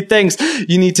 or 3 things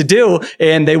you need to do.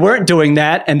 And they weren't doing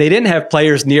that. And they didn't have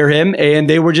players near him. And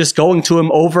they were just going to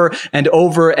him over and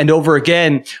over and over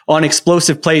again on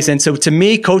explosive plays. And so to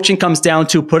me, coaching comes down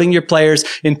to putting your players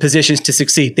in positions to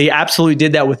succeed. They absolutely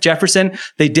did that with Jefferson.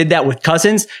 They did that with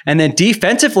Cousins. And then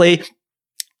defensively,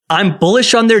 I'm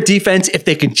bullish on their defense if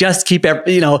they can just keep,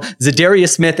 you know,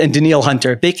 Zadarius Smith and Danielle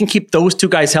Hunter. If they can keep those 2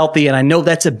 guys healthy, and I know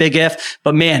that's a big if,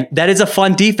 but man, that is a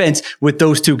fun defense with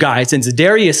those 2 guys. And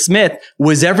Zadarius Smith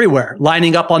was everywhere,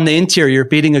 lining up on the interior,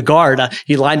 beating a guard.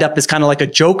 He lined up as kind of like a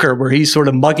joker where he's sort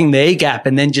of mugging the A-gap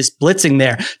and then just blitzing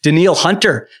there. Danielle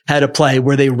Hunter had a play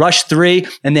where they rushed 3,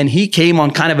 and then he came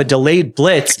on kind of a delayed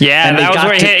blitz. Yeah, and that was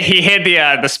where he hit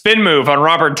the spin move on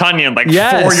Robert Tonyan, like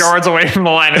 4 yards away from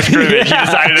the line of scrimmage. He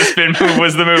decided the spin move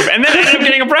was the move, and then ended up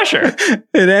getting a pressure.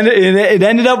 It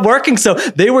ended up working. So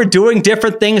they were doing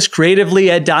different things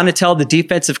creatively. Ed Donatel, the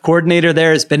defensive coordinator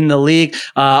there, has been in the league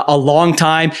a long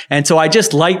time. And so I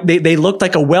just like, they looked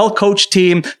like a well-coached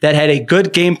team that had a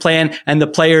good game plan, and the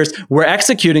players were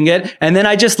executing it. And then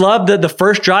I just love the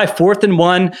first drive, 4th and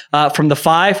 1 from the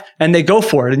 5, and they go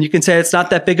for it. And you can say it's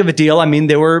not that big of a deal. I mean,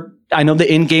 I know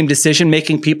the in-game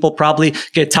decision-making people probably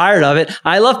get tired of it.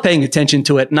 I love paying attention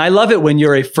to it. And I love it when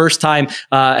you're a first-time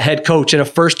head coach and a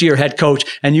first-year head coach,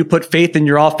 and you put faith in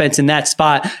your offense in that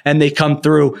spot, and they come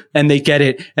through and they get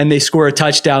it and they score a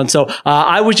touchdown. So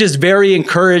I was just very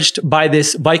encouraged by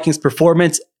this Vikings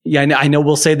performance. Yeah, I know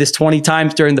we'll say this 20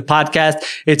 times during the podcast.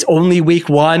 It's only week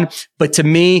 1, but to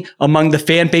me, among the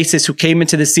fan bases who came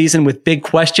into the season with big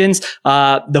questions,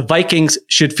 the Vikings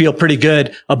should feel pretty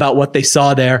good about what they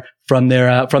saw there from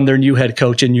their new head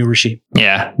coach and new regime.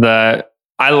 Yeah,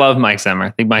 I love Mike Zimmer.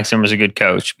 I think Mike Zimmer's a good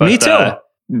coach. But me too.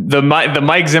 The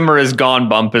Mike Zimmer is gone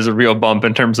bump is a real bump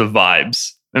in terms of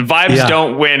vibes. And vibes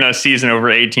don't win a season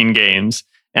over 18 games.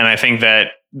 And I think that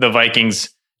the Vikings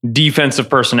defensive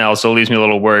personnel still leaves me a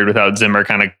little worried without Zimmer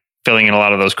kind of filling in a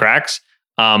lot of those cracks.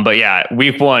 But yeah,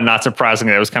 week 1, not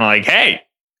surprisingly, it was kind of like, hey,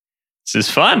 this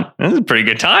is fun. This is a pretty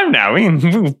good time now. We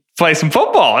can play some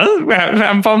football.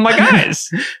 I'm fun with my guys.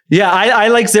 Yeah, I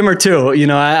like Zimmer too. You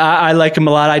know, I like him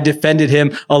a lot. I defended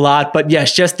him a lot. But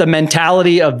yes, just the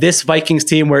mentality of this Vikings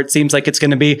team where it seems like it's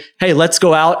going to be, hey, let's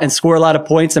go out and score a lot of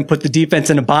points and put the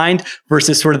defense in a bind,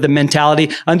 versus sort of the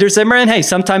mentality under Zimmer. And hey,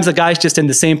 sometimes the guy's just in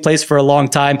the same place for a long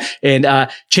time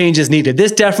and change is needed.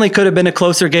 This definitely could have been a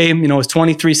closer game. You know, it was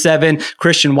 23-7.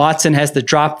 Christian Watson has the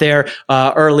drop there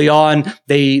early on.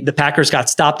 The Packers got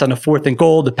stopped on a 4th and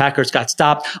goal. The Packers got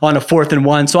stopped on a 4th and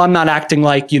 1. So I'm not acting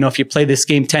like, you know, if you play this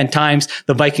game 10 times,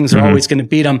 the Vikings are always going to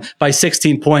beat them by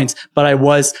 16 points. But I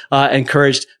was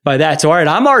encouraged by that. So, all right,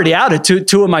 I'm already out of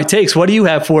two of my takes. What do you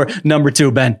have for number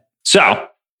 2, Ben? So,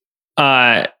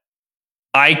 I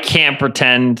can't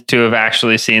pretend to have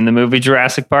actually seen the movie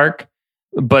Jurassic Park,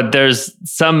 but there's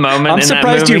some moment in that movie.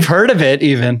 I'm surprised you've heard of it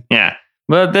even. Yeah.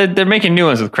 Well, they're making new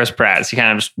ones with Chris Pratt. So you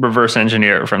kind of just reverse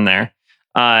engineer it from there.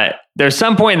 There's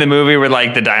some point in the movie where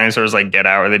like the dinosaurs like get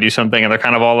out or they do something and they're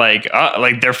kind of all like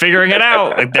they're figuring it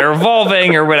out, like they're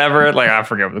evolving or whatever. Like I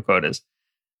forget what the quote is.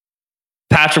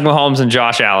 Patrick Mahomes and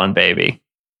Josh Allen, baby.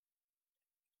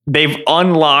 They've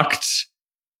unlocked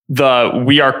the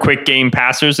 "we are quick game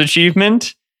passers"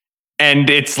 achievement. And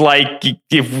it's like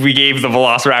if we gave the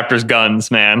Velociraptors guns,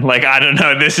 man. Like, I don't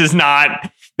know. This is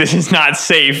not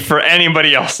safe for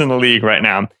anybody else in the league right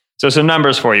now. So some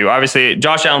numbers for you. Obviously,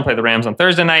 Josh Allen played the Rams on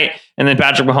Thursday night, and then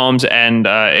Patrick Mahomes and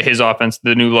his offense,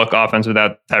 the new look offense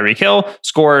without Tyreek Hill,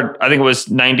 scored, I think it was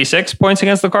 96 points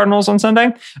against the Cardinals on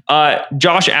Sunday.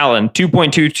 Josh Allen,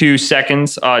 2.22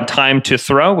 seconds time to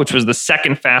throw, which was the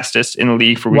second fastest in the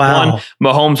league for week one.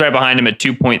 Mahomes right behind him at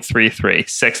 2.33,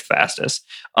 sixth fastest.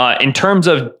 In terms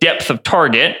of depth of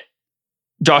target,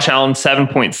 Josh Allen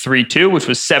 7.32, which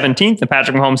was 17th, and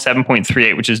Patrick Mahomes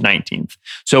 7.38, which is 19th.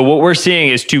 So what we're seeing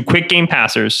is two quick game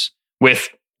passers with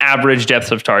average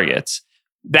depth of targets.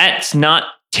 That's not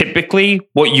typically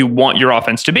what you want your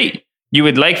offense to be. You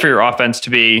would like for your offense to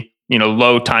be,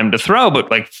 low time to throw, but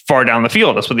like far down the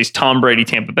field. That's what these Tom Brady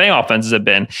Tampa Bay offenses have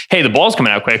been. Hey, the ball's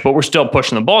coming out quick, but we're still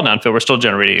pushing the ball downfield. We're still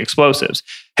generating explosives.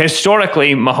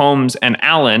 Historically, Mahomes and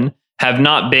Allen have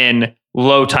not been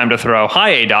low time to throw, high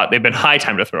A-dot. They've been high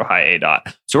time to throw, high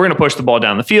A-dot. So we're going to push the ball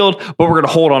down the field, but we're going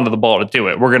to hold on to the ball to do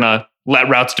it. We're going to let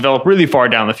routes develop really far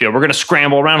down the field. We're going to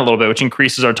scramble around a little bit, which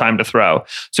increases our time to throw.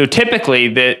 So typically,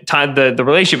 the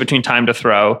relationship between time to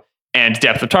throw and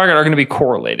depth of target are going to be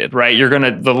correlated, right?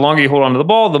 The longer you hold on to the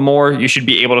ball, the more you should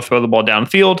be able to throw the ball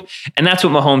downfield. And that's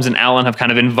what Mahomes and Allen have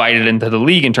kind of invited into the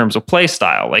league in terms of play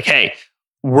style. Like, hey,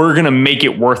 we're going to make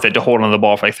it worth it to hold on to the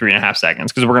ball for like 3.5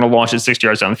 seconds because we're going to launch it 60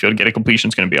 yards down the field, get a completion.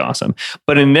 It's going to be awesome.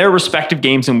 But in their respective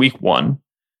games in week one,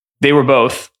 they were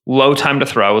both low time to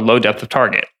throw with low depth of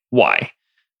target. Why?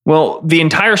 Well, the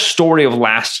entire story of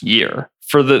last year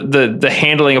for the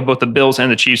handling of both the Bills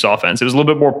and the Chiefs offense, it was a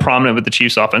little bit more prominent with the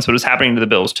Chiefs offense, but it was happening to the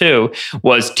Bills too,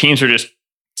 was teams were just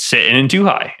sitting in too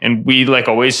high. And we like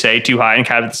always say too high and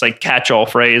kind of this like catch-all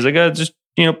phrase, like just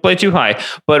play too high.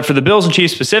 But for the Bills and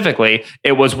Chiefs specifically,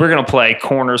 it was we're going to play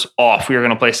corners off. We are going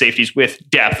to play safeties with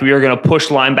depth. We are going to push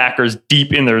linebackers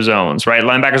deep in their zones, right?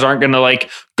 Linebackers aren't going to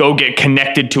like go get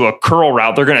connected to a curl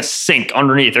route. They're going to sink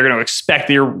underneath. They're going to expect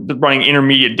that you're running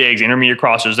intermediate digs, intermediate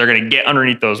crossers. They're going to get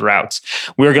underneath those routes.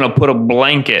 We're going to put a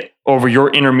blanket over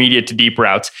your intermediate to deep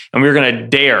routes. And we're going to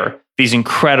dare these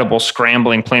incredible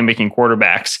scrambling playmaking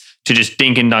quarterbacks to just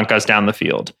dink and dunk us down the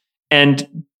field.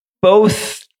 And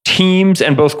both teams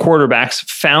and both quarterbacks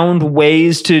found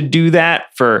ways to do that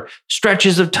for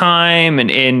stretches of time and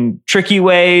in tricky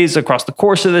ways across the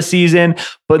course of the season.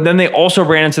 But then they also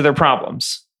ran into their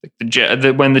problems.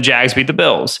 Like when the Jags beat the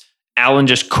Bills, Allen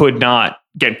just could not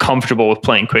get comfortable with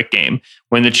playing quick game.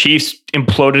 When the Chiefs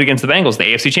imploded against the Bengals, the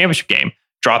AFC Championship game,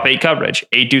 drop 8 coverage,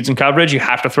 8 dudes in coverage, you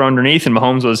have to throw underneath, and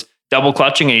Mahomes was double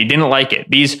clutching and he didn't like it.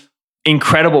 These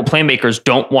incredible playmakers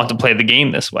don't want to play the game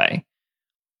this way.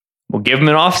 We'll give them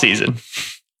an off season.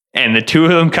 And the two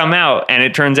of them come out, and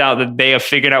it turns out that they have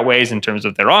figured out ways in terms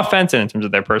of their offense and in terms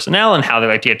of their personnel and how they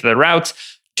like to get to their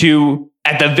routes to,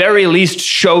 at the very least,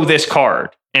 show this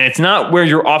card. And it's not where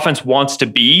your offense wants to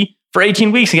be for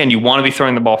 18 weeks. Again, you want to be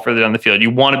throwing the ball further down the field.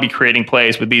 You want to be creating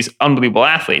plays with these unbelievable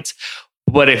athletes.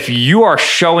 But if you are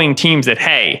showing teams that,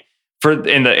 hey,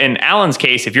 in Allen's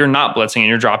case, if you're not blitzing and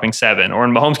you're dropping 7, or in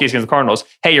Mahomes' case against the Cardinals,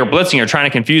 hey, you're blitzing, you're trying to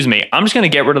confuse me. I'm just going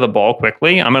to get rid of the ball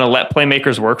quickly. I'm going to let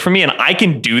playmakers work for me, and I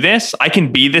can do this. I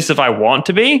can be this if I want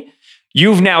to be.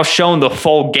 You've now shown the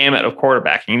full gamut of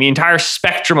quarterbacking. The entire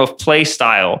spectrum of play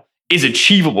style is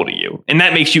achievable to you, and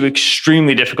that makes you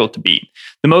extremely difficult to beat.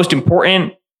 The most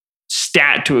important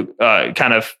stat to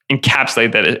kind of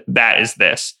encapsulate that is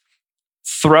this.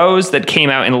 Throws that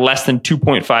came out in less than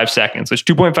 2.5 seconds, which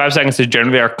 2.5 seconds is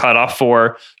generally our cutoff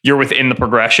for you're within the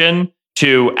progression,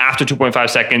 to after 2.5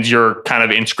 seconds, you're kind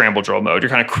of in scramble drill mode. You're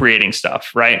kind of creating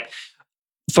stuff, right?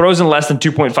 Throws in less than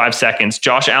 2.5 seconds.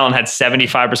 Josh Allen had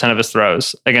 75% of his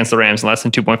throws against the Rams in less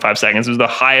than 2.5 seconds. It was the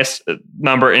highest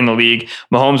number in the league.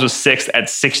 Mahomes was 6th at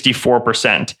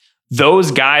 64%.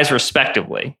 Those guys,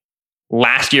 respectively,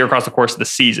 last year across the course of the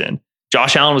season,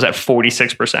 Josh Allen was at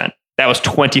 46%. That was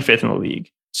 25th in the league.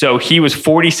 So he was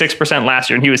 46% last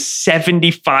year, and he was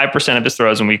 75% of his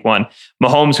throws in week one.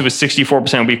 Mahomes, who was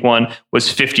 64% in week one, was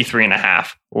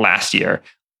 53.5% last year.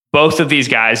 Both of these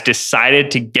guys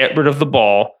decided to get rid of the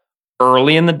ball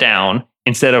early in the down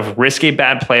instead of risk a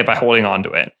bad play by holding on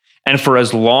to it. And for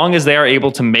as long as they are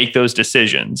able to make those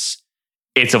decisions,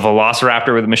 it's a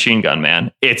velociraptor with a machine gun,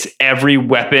 man. It's every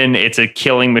weapon. It's a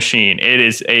killing machine. It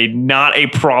is not a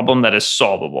problem that is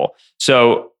solvable.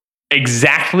 So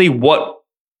exactly what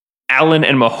Allen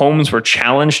and Mahomes were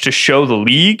challenged to show the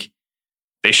league,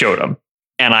 they showed them.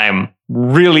 And I'm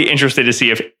really interested to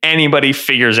see if anybody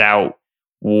figures out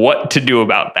what to do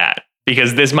about that,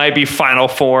 because this might be final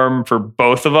form for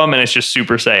both of them. And it's just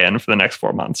Super Saiyan for the next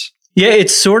 4 months. Yeah, it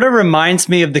sort of reminds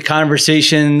me of the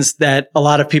conversations that a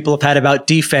lot of people have had about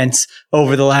defense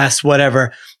over the last,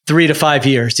 3 to 5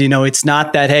 years. It's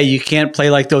not that, hey, you can't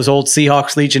play like those old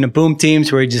Seahawks Legion of Boom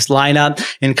teams where you just line up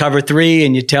in cover 3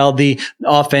 and you tell the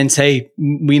offense, hey,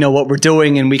 we know what we're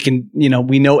doing and we can,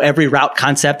 we know every route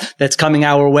concept that's coming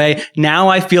our way. Now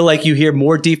I feel like you hear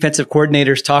more defensive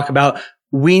coordinators talk about,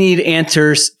 we need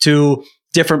answers to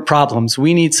different problems.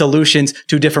 We need solutions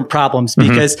to different problems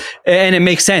because, and it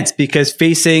makes sense because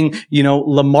facing,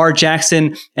 Lamar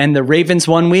Jackson and the Ravens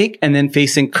one week and then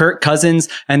facing Kirk Cousins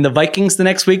and the Vikings the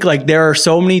next week, like there are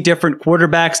so many different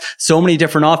quarterbacks, so many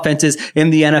different offenses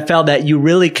in the NFL that you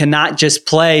really cannot just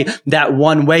play that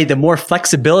one way. The more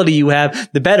flexibility you have,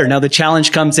 the better. Now the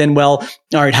challenge comes in, well,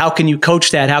 all right, how can you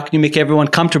coach that? How can you make everyone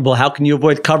comfortable? How can you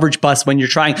avoid coverage busts when you're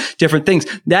trying different things?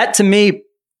 That to me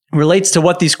relates to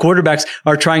what these quarterbacks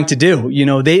are trying to do.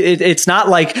 It's not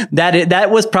like that. That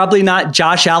was probably not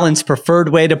Josh Allen's preferred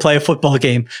way to play a football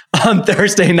game on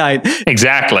Thursday night.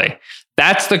 Exactly.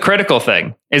 That's the critical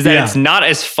thing, is that it's not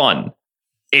as fun.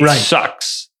 It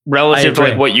sucks relative to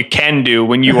like what you can do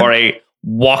when you are a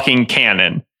walking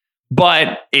cannon.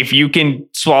 But if you can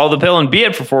swallow the pill and be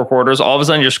it for 4 quarters, all of a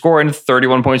sudden you're scoring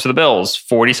 31 points for the Bills,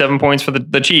 47 points for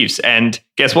the Chiefs. And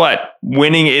guess what?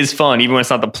 Winning is fun, even when it's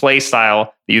not the play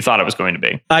style that you thought it was going to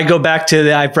be. I go back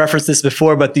to I've referenced this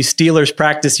before, but the Steelers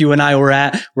practice you and I were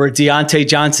at, where Deontay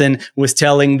Johnson was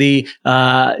telling the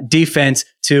defense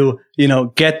to,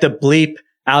 get the bleep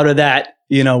out of that,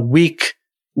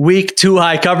 weak too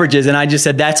high coverages. And I just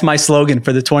said, that's my slogan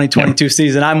for the 2022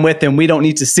 season. I'm with him. We don't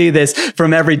need to see this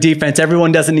from every defense.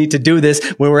 Everyone doesn't need to do this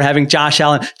where we're having Josh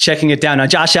Allen checking it down. Now,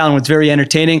 Josh Allen was very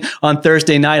entertaining on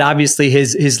Thursday night. Obviously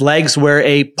his legs were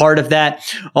a part of that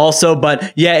also,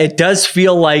 but yeah, it does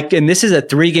feel like, and this is a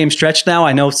 3-game stretch now.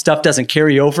 I know stuff doesn't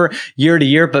carry over year to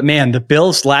year, but man, the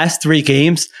Bills' last 3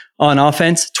 games on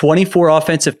offense, 24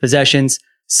 offensive possessions,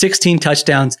 16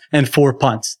 touchdowns and 4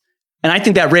 punts. And I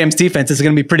think that Rams defense is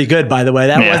going to be pretty good, by the way.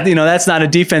 That was, that's not a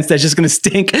defense that's just going to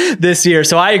stink this year.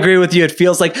 So I agree with you. It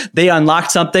feels like they unlocked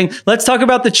something. Let's talk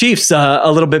about the Chiefs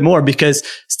a little bit more, because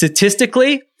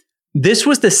statistically, this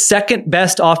was the second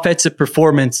best offensive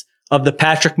performance of the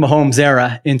Patrick Mahomes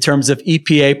era in terms of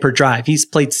EPA per drive. He's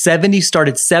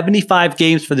started 75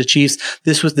 games for the Chiefs.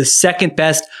 This was the second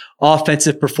best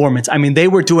offensive performance. I mean, they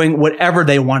were doing whatever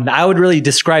they wanted. I would really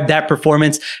describe that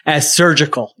performance as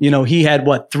surgical. He had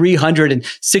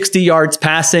 360 yards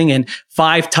passing and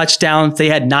 5 touchdowns. They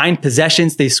had 9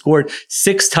 possessions. They scored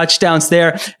 6 touchdowns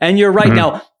there. And you're right.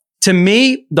 Now, to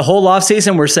me, the whole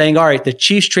offseason, we're saying, all right, the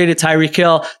Chiefs traded Tyreek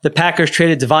Hill, the Packers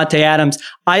traded Devontae Adams.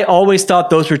 I always thought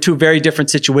those were 2 very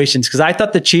different situations, because I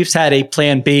thought the Chiefs had a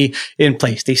plan B in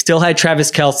place. They still had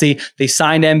Travis Kelce. They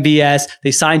signed MVS.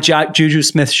 They signed Juju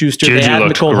Smith-Schuster. They had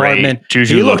Mecole Hardman.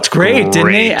 He looked great,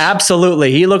 didn't he?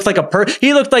 Absolutely. He looked like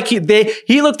he looked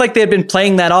like they had been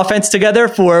playing that offense together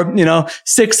for,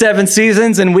 6-7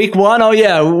 seasons. In week 1, oh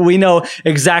yeah, we know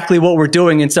exactly what we're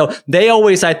doing. And so they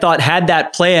always, I thought, had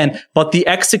that plan, but the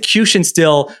execution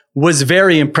still was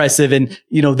very impressive. And,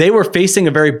 they were facing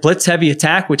a very blitz heavy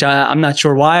attack, which I'm not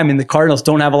sure why. I mean, the Cardinals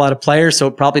don't have a lot of players, so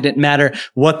it probably didn't matter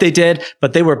what they did,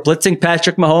 but they were blitzing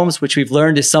Patrick Mahomes, which we've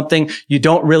learned is something you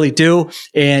don't really do.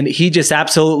 And he just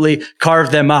absolutely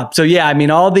carved them up. So yeah, I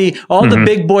mean, all the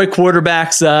big boy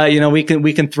quarterbacks,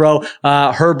 we can throw,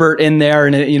 Herbert in there,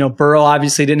 and, Burrow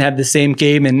obviously didn't have the same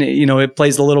game, and, it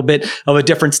plays a little bit of a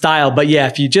different style. But yeah,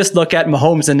 if you just look at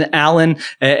Mahomes and Allen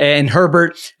and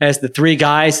Herbert as the 3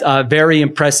 guys, very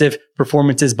impressive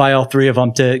performances by all 3 of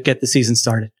them to get the season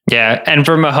started. Yeah. And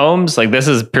for Mahomes, this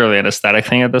is purely an aesthetic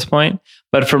thing at this point,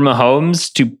 but for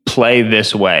Mahomes to play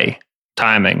this way,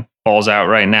 timing, balls out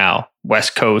right now,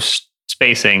 West Coast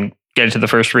spacing, get it to the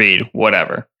first read,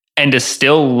 whatever, and to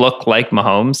still look like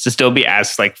Mahomes, to still be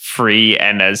as free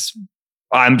and as,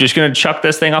 I'm just going to chuck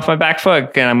this thing off my back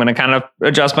foot and I'm going to kind of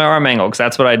adjust my arm angle because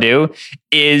that's what I do,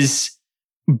 is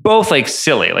both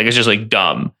silly, it's just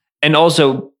dumb, and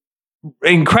also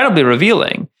incredibly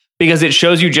revealing, because it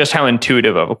shows you just how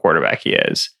intuitive of a quarterback he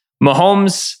is.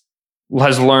 Mahomes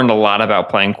has learned a lot about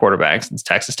playing quarterbacks since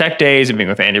Texas Tech days and being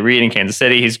with Andy Reid in Kansas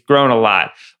City. He's grown a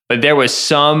lot, but there was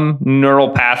some neural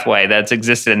pathway that's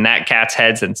existed in that cat's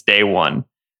head since day one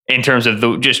in terms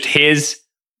of just his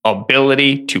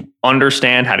ability to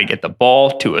understand how to get the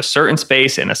ball to a certain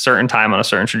space in a certain time on a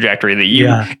certain trajectory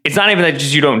that it's not even that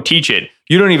just you don't teach it.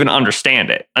 You don't even understand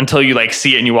it until you like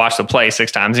see it and you watch the play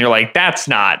 6 times and you're like,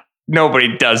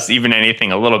 nobody does even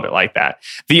anything a little bit like that.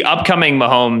 The upcoming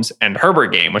Mahomes and Herbert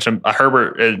game, which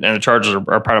Herbert and the Chargers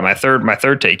are part of my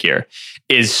third take here,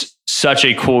 is such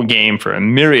a cool game for a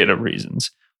myriad of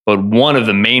reasons. But one of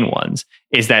the main ones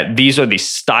is that these are the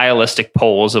stylistic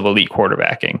poles of elite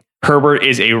quarterbacking. Herbert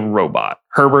is a robot.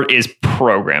 Herbert is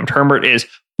programmed. Herbert is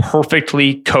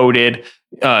perfectly coated,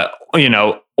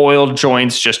 oiled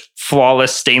joints, just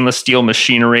flawless stainless steel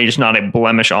machinery, just not a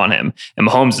blemish on him. And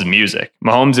Mahomes is music.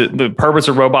 Herbert's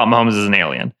a robot. Mahomes is an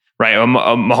alien, right?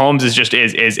 Mahomes is just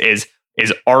is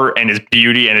art and is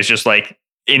beauty and it's just like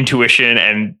intuition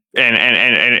and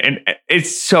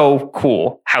it's so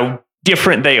cool how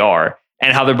different they are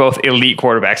and how they're both elite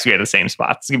quarterbacks who get the same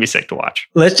spot. It's gonna be sick to watch.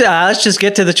 Let's just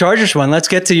get to the Chargers one. Let's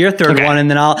get to your third one, and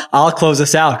then I'll close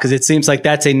us out because it seems like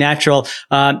that's a natural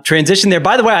transition there.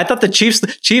 By the way, I thought the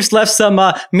Chiefs left some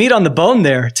meat on the bone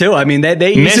there too. I mean,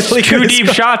 they missed 2 deep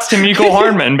shots to Mecole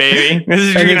Hardman, baby.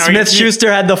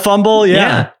 Smith-Schuster had the fumble.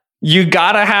 Yeah, you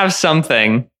gotta have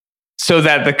something so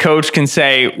that the coach can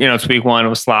say, it's week 1, it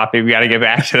was sloppy. We got to get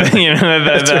back to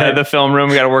the film room.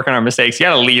 We got to work on our mistakes. You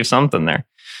got to leave something there.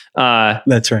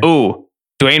 That's right. Ooh,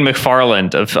 Dwayne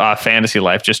McFarland of Fantasy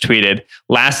Life just tweeted,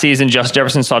 last season, Justin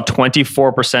Jefferson saw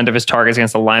 24% of his targets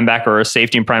against a linebacker or a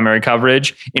safety in primary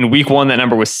coverage. In week 1, that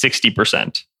number was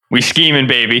 60%. We scheming,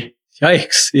 baby.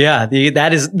 Yikes. Yeah.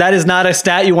 That is not a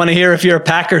stat you want to hear if you're a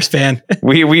Packers fan.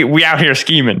 we out here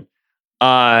scheming.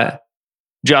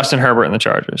 Justin Herbert and the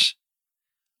Chargers.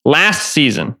 Last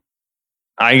season,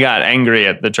 I got angry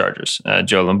at the Chargers.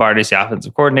 Joe Lombardi's the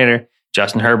offensive coordinator.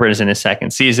 Justin Herbert is in his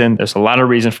second season. There's a lot of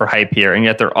reason for hype here, and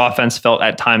yet their offense felt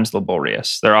at times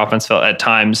laborious. Their offense felt at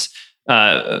times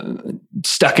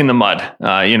stuck in the mud,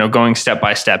 going step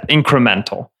by step,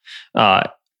 incremental.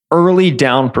 Early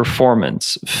down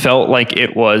performance felt like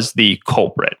it was the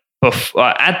culprit.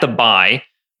 At the bye,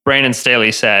 Brandon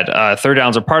Staley said, third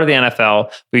downs are part of the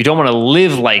NFL, but you don't want to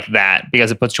live like that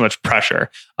because it puts too much pressure.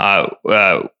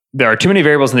 There are too many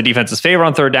variables in the defense's favor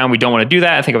on third down. We don't want to do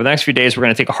that. I think over the next few days, we're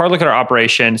going to take a hard look at our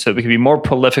operation so that we can be more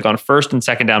prolific on first and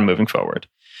second down moving forward.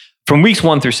 From weeks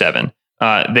 1 through 7,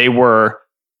 they were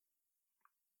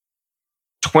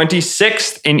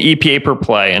 26th in EPA per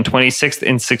play and 26th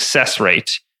in success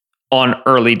rate on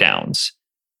early downs.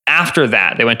 After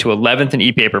that, they went to 11th in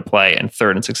EPA per play and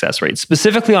 3rd in success rate.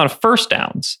 Specifically on first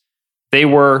downs, they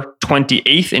were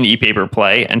 28th in EPA per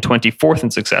play and 24th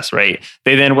in success rate.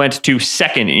 They then went to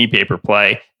 2nd in EPA per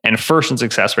play and 1st in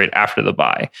success rate after the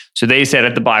bye. So they said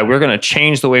at the bye, we're going to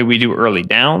change the way we do early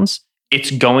downs. It's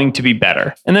going to be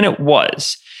better. And then it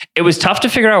was. It was tough to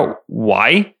figure out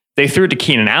why. They threw it to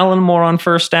Keenan Allen more on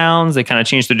first downs. They kind of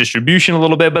changed the distribution a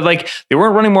little bit, but they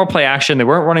weren't running more play action. They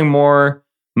weren't running more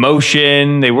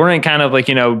motion. They weren't kind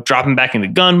of dropping back in the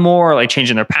gun more,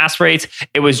 changing their pass rates.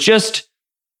 It was just,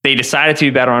 they decided to be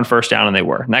better on first down and they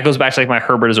were. And that goes back to my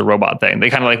Herbert is a robot thing. They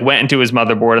kind of went into his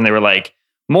motherboard and they were like,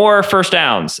 more first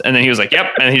downs. And then he was like,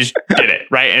 yep. And he just did it.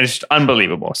 Right. And it's just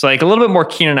unbelievable. So a little bit more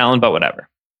Keenan Allen, but whatever.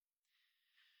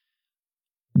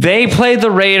 They played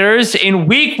the Raiders in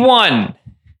week 1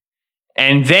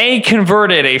 and they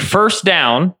converted a first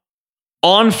down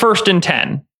on 1st and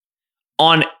 10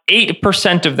 on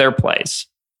 8% of their plays.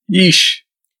 Yeesh.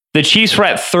 The Chiefs were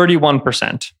at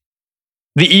 31%.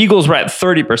 The Eagles were at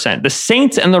 30%. The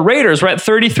Saints and the Raiders were at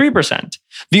 33%.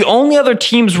 The only other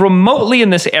teams remotely in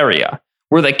this area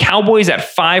were the Cowboys at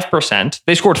 5%.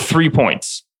 They scored 3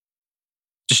 points.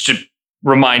 Just to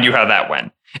remind you how that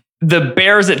went. The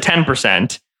Bears at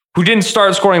 10%, who didn't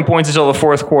start scoring points until the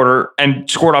 4th quarter and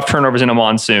scored off turnovers in a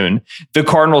monsoon. The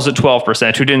Cardinals at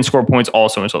 12%, who didn't score points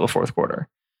also until the 4th quarter.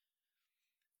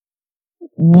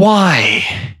 Why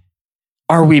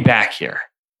are we back here?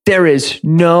 There is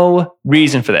no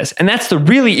reason for this. And that's the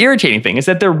really irritating thing, is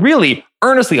that there really,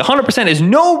 earnestly, 100% is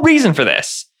no reason for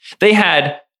this. They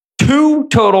had 2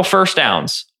 total first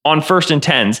downs on 1st and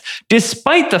 10s,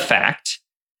 despite the fact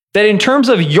that in terms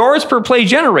of yards per play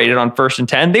generated on 1st and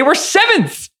 10, they were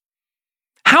 7th.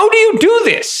 How do you do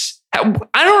this? I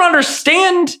don't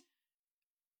understand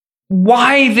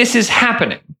why this is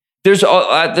happening. There's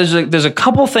a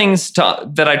couple things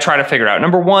that I try to figure out.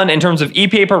 Number one, in terms of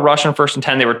EPA per rush on 1st and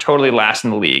 10, they were totally last in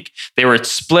the league. They were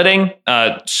splitting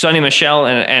Sonny Michel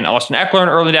and Austin Eckler in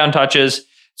early down touches.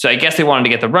 So I guess they wanted to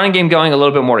get the running game going a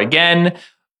little bit more again.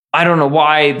 I don't know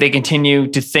why they continue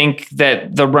to think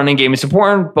that the running game is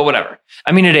important, but whatever.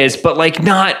 I mean, it is, but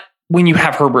not when you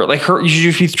have Herbert.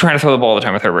 You should be trying to throw the ball all the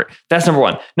time with Herbert. That's number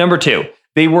one. Number two,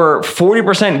 They were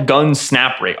 40% gun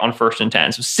snap rate on 1st and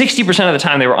 10. So 60% of the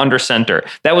time they were under center.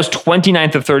 That was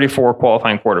 29th of 34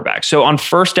 qualifying quarterbacks. So on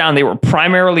 1st down, they were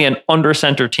primarily an under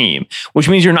center team, which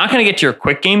means you're not going to get to your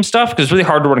quick game stuff because it's really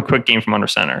hard to run a quick game from under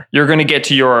center. You're going to get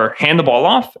to your hand the ball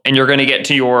off and you're going to get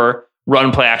to your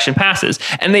run play action passes.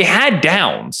 And they had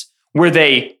downs where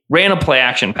they ran a play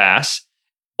action pass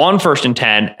on 1st and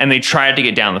 10 and they tried to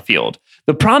get down the field.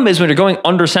 The problem is when you're going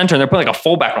under center and they're putting like a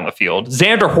fullback on the field,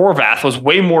 Xander Horvath was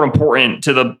way more important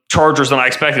to the Chargers than I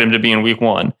expected him to be in week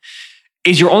 1,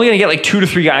 is you're only going to get like 2 to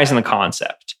 3 guys in the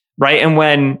concept, right? And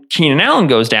when Keenan Allen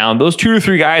goes down, those 2 to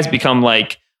 3 guys become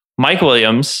like Mike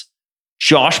Williams,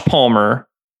 Josh Palmer,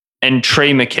 and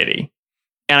Trey McKitty.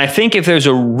 And I think if there's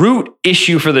a root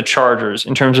issue for the Chargers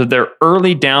in terms of their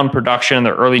early down production and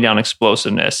their early down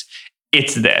explosiveness,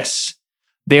 it's this.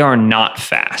 They are not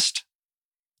fast.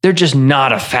 They're just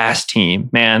not a fast team,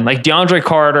 man. Like DeAndre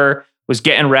Carter was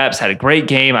getting reps, had a great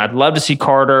game. I'd love to see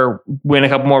Carter win a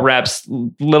couple more reps.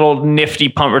 Little nifty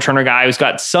punt returner guy who's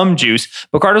got some juice,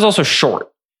 but Carter's also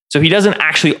short. So he doesn't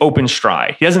actually open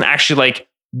stride. He doesn't actually like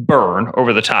burn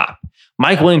over the top.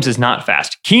 Mike Williams is not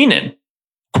fast. Keenan,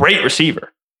 great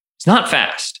receiver. He's not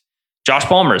fast. Josh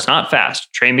Palmer is not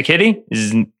fast. Trey McKitty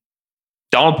is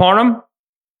Donald Parham.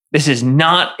 This is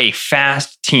not a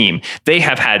fast team. They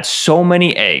have had so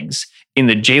many eggs in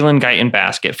the Jalen Guyton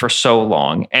basket for so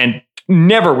long and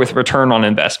never with return on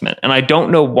investment. And I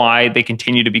don't know why they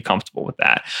continue to be comfortable with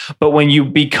that. But when you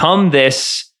become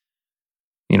this,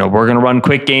 we're going to run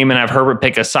quick game and have Herbert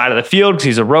pick a side of the field because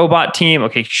he's a robot team.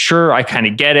 Okay, sure, I kind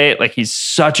of get it. Like he's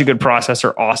such a good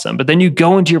processor, awesome. But then you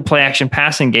go into your play action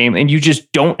passing game and you just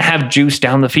don't have juice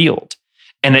down the field.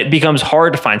 And it becomes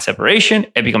hard to find separation.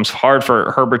 It becomes hard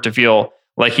for Herbert to feel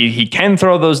like he can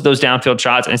throw those downfield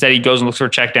shots. And instead, he goes and looks for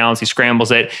checkdowns. He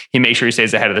scrambles it. He makes sure he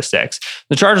stays ahead of the sticks.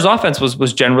 The Chargers offense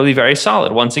was generally very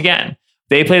solid. Once again,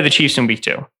 they play the Chiefs in week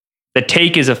 2. The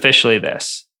take is officially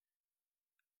this.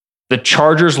 The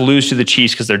Chargers lose to the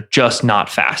Chiefs because they're just not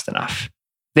fast enough.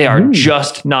 They are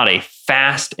just not a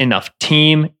fast enough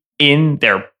team in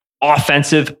their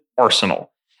offensive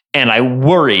arsenal. And I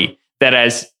worry that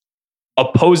as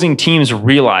opposing teams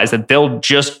realize that they'll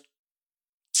just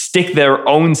stick their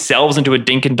own selves into a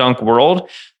dink and dunk world,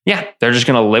 they're just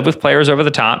going to live with players over the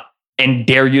top and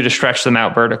dare you to stretch them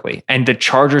out vertically. And the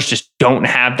Chargers just don't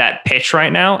have that pitch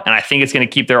right now. And I think it's going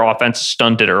to keep their offense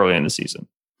stunted early in the season.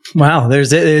 Wow,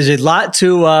 there's a lot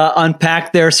to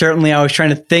unpack there. Certainly, I was trying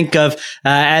to think of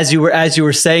as you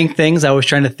were saying things. I was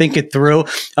trying to think it through.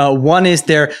 One is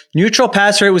their neutral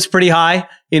pass rate was pretty high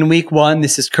in week 1.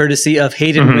 This is courtesy of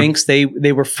Hayden Winks. They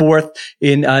were 4th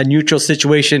in neutral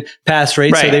situation pass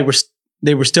rate, right. So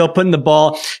they were still putting the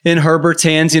ball in Herbert's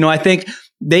hands. I think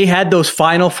they had those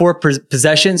final 4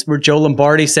 possessions where Joe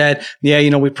Lombardi said,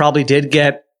 we probably did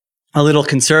get a little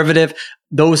conservative.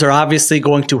 Those are obviously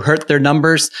going to hurt their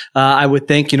numbers. I would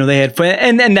think, they had,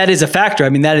 and that is a factor. I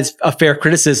mean, that is a fair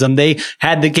criticism. They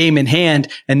had the game in hand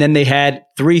and then they had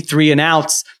 3 and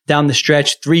outs down the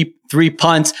stretch, three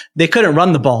punts. They couldn't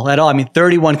run the ball at all. I mean,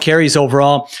 31 carries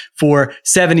overall for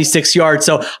 76 yards.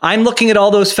 So I'm looking at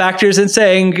all those factors and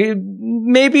saying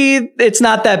maybe it's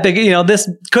not that big. This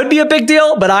could be a big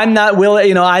deal, but I'm not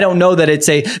willing. I don't know that it's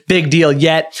a big deal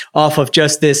yet off of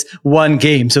just this one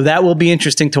game. So that will be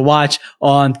interesting to watch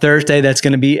on Thursday. That's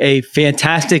going to be a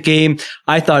fantastic game.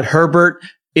 I thought Herbert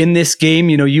in this game,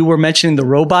 you were mentioning the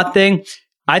robot thing.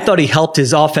 I thought he helped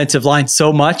his offensive line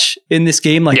so much in this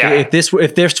game. If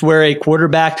this were a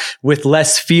quarterback with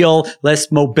less feel,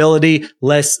 less mobility,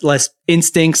 less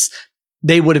instincts,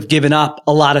 they would have given up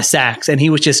a lot of sacks. And he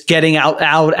was just getting out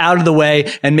of the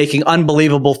way and making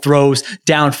unbelievable throws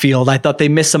downfield. I thought they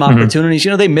missed some opportunities.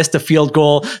 They missed a field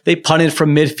goal. They punted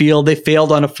from midfield. They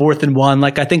failed on a 4th and 1.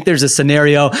 I think there's a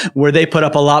scenario where they put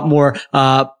up a lot more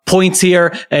points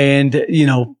here, and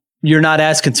you're not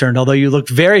as concerned, although you look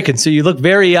very concerned. You look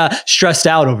very stressed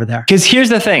out over there. Because here's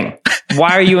the thing.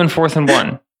 Why are you in 4th and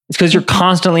 1? It's because you're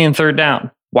constantly in 3rd down.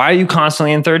 Why are you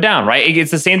constantly in 3rd down, right? It's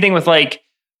the same thing with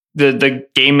the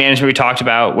game management we talked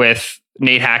about with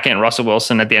Nate Hackett and Russell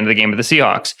Wilson at the end of the game with the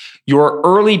Seahawks. Your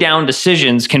early down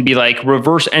decisions can be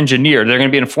reverse engineered. They're going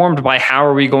to be informed by how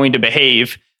are we going to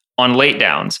behave on late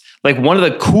downs. One of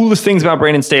the coolest things about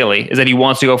Brandon Staley is that he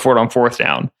wants to go for it on 4th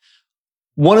down.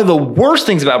 One of the worst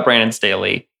things about Brandon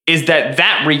Staley is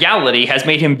that reality has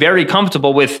made him very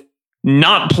comfortable with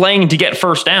not playing to get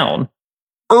 1st down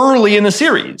early in the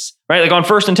series, right? On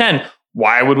 1st and 10,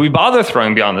 why would we bother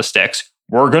throwing beyond the sticks?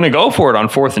 We're going to go for it on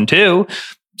 4th and 2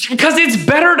 because it's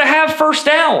better to have 1st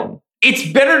down. It's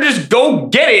better to just go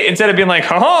get it instead of being like,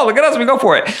 look at us, we go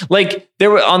for it. They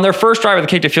were on their first drive, they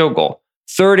kicked a field goal.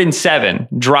 3rd and 7,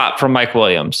 drop from Mike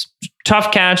Williams.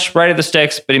 Tough catch, right at the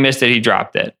sticks, but he missed it. He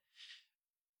dropped it.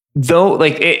 Though,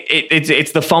 like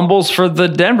it's the fumbles for the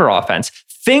Denver offense.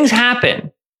 Things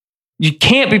happen. You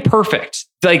can't be perfect.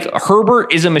 Like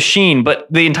Herbert is a machine, but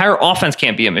the entire offense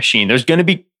can't be a machine. There's going to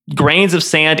be grains of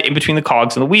sand in between the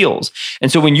cogs and the wheels.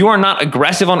 And so when you are not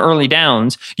aggressive on early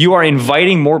downs, you are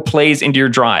inviting more plays into your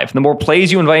drive. The more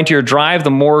plays you invite into your drive,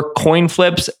 the more coin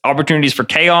flips, opportunities for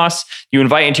chaos you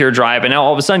invite into your drive. And now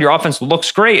all of a sudden your offense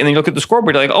looks great. And then you look at the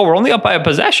scoreboard, you're like, oh, we're only up by a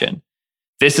possession.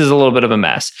 This is a little bit of a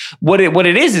mess. What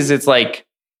it is it's like,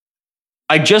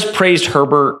 I just praised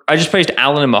Herbert. I just praised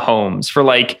Allen and Mahomes for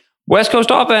like West Coast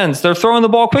offense. They're throwing the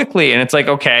ball quickly. And it's like,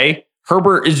 okay,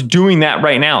 Herbert is doing that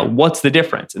right now. What's the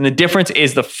difference? And the difference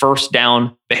is the first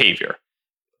down behavior.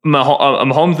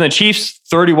 Mahomes and the Chiefs,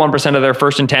 31% of their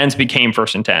 1st and 10s became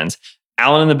 1st and 10s.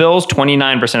 Allen and the Bills,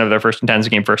 29% of their 1st and 10s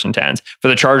became 1st and 10s. For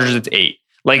the Chargers, it's 8.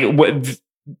 Like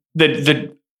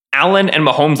the Allen and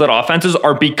Mahomes-led offenses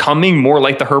are becoming more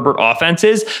like the Herbert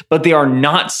offenses, but they are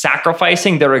not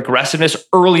sacrificing their aggressiveness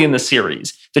early in the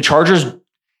series. The Chargers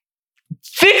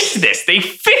fixed this. They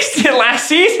fixed it last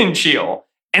season, Sheil.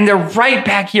 And they're right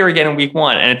back here again in week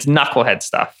 1, and it's knucklehead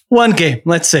stuff. One game,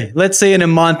 let's say in a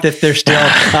month if they're still.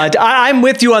 I'm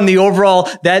with you on the overall.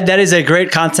 That is a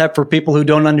great concept for people who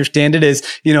don't understand it. Is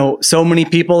so many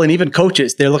people and even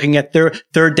coaches, they're looking at their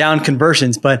 3rd down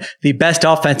conversions, but the best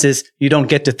offenses, you don't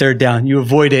get to 3rd down. You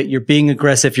avoid it. You're being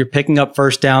aggressive. You're picking up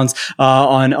 1st downs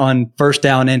on 1st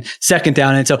down and 2nd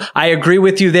down. And so I agree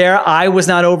with you there. I was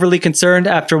not overly concerned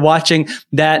after watching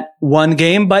that one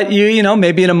game, but you know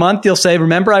maybe in a month you'll say,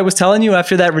 remember I was telling you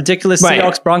after that ridiculous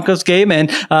Seahawks Broncos game,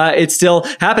 and it's still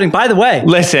happening. By the way,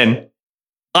 listen,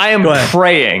 I am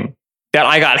praying that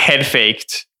I got head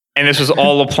faked and this was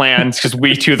all a plan because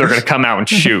week 2 they're going to come out and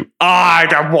shoot.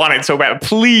 I want it so bad.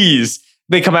 Please,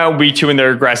 they come out in week 2 and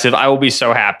they're aggressive. I will be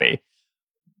so happy.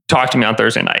 Talk to me on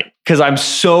Thursday night because I'm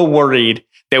so worried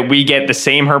that we get the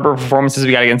same Herbert performances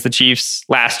we got against the Chiefs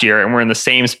last year, and we're in the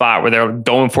same spot where they're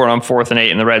going for it on 4th and 8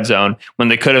 in the red zone when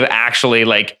they could have actually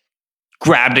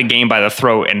grabbed a game by the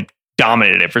throat and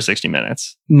dominated it for 60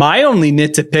 minutes. My only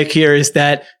nit to pick here is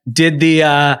that did the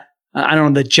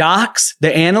jocks,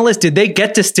 the analysts, did they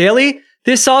get to Staley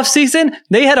this offseason?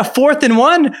 They had a 4th and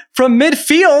 1 from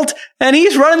midfield and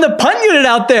he's running the punt unit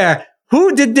out there.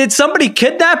 Who did somebody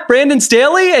kidnap Brandon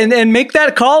Staley and make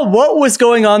that call? What was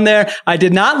going on there? I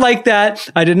did not like that.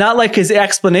 I did not like his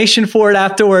explanation for it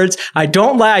afterwards. I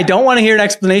don't want to hear an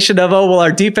explanation of, oh, well,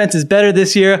 our defense is better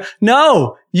this year.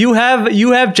 No, you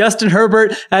have Justin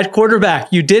Herbert at quarterback.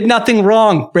 You did nothing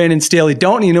wrong, Brandon Staley.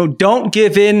 Don't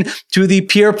give in to the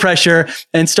peer pressure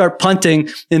and start punting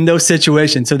in those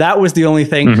situations. So that was the only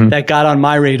thing that got on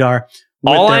my radar.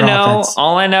 All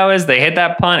I know is they hit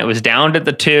that punt. It was down to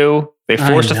the 2. They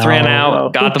forced a 3 and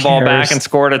out, got the ball back and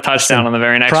scored a touchdown on the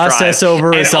very next process drive.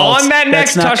 Over results. On that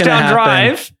next touchdown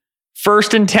drive,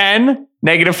 1st and 10,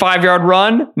 negative 5-yard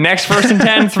run, next 1st and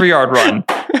 10, 3-yard run.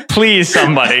 Please,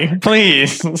 somebody,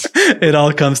 please. It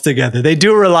all comes together. They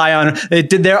do rely on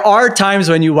it. There are times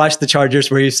when you watch the Chargers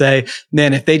where you say,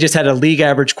 man, if they just had a league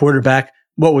average quarterback,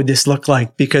 what would this look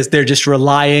like? Because they're just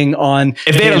relying on.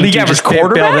 If they had a league average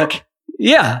quarterback?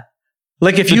 Yeah.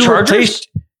 Like if you replaced.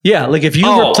 Yeah, like if you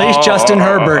replace Justin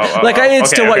Herbert,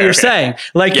 it's to what you're saying.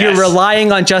 Like you're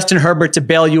relying on Justin Herbert to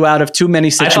bail you out of too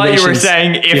many situations. I thought you were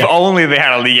saying if only they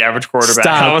had a league average quarterback.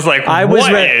 Stop. I was like,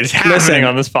 what is happening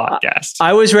on this podcast?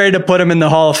 I was ready to put him in the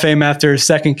Hall of Fame after his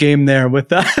 2nd game there with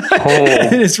that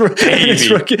in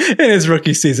his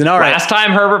rookie season. All right. Last time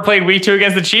Herbert played week 2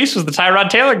 against the Chiefs was the Tyrod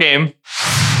Taylor game.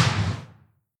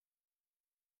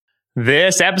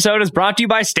 This episode is brought to you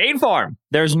by State Farm.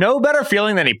 There's no better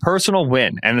feeling than a personal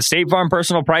win, and the State Farm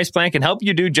Personal Price Plan can help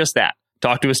you do just that.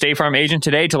 Talk to a State Farm agent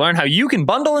today to learn how you can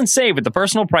bundle and save with the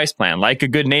Personal Price Plan. Like a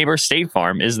good neighbor, State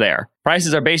Farm is there.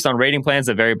 Prices are based on rating plans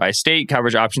that vary by state.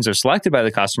 Coverage options are selected by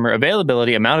the customer.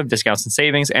 Availability, amount of discounts and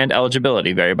savings, and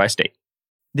eligibility vary by state.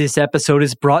 This episode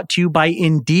is brought to you by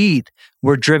Indeed.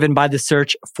 We're driven by the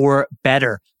search for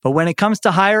better. But when it comes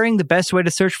to hiring, the best way to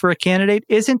search for a candidate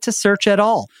isn't to search at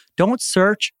all. Don't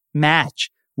search, match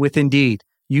with Indeed.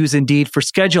 Use Indeed for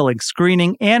scheduling,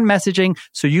 screening, and messaging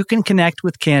so you can connect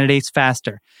with candidates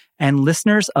faster. And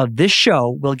listeners of this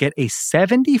show will get a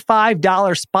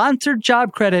 $75 sponsored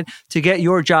job credit to get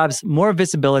your jobs more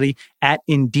visibility at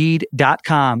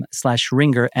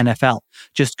Indeed.com/Ringer NFL.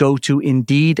 Just go to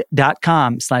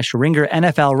Indeed.com/Ringer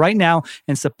NFL right now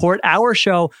and support our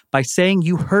show by saying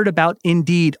you heard about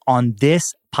Indeed on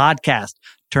this podcast.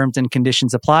 Terms and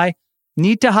conditions apply.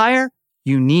 Need to hire?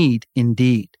 You need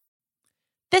Indeed.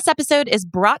 This episode is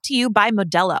brought to you by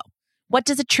Modelo. What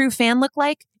does a true fan look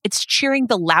like? It's cheering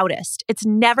the loudest. It's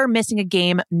never missing a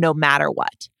game, no matter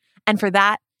what. And for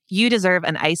that, you deserve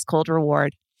an ice-cold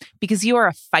reward because you are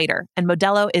a fighter, and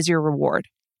Modelo is your reward.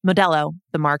 Modelo,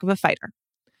 the mark of a fighter.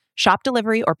 Shop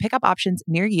delivery or pickup options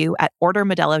near you at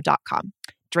ordermodelo.com.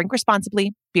 Drink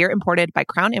responsibly. Beer imported by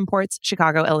Crown Imports,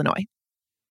 Chicago, Illinois.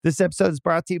 This episode is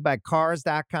brought to you by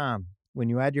Cars.com. When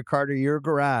you add your car to your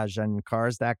garage on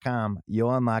Cars.com,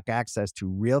 you'll unlock access to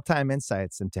real-time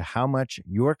insights into how much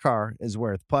your car is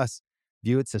worth. Plus,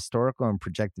 view its historical and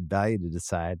projected value to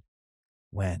decide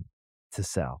when to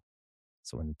sell.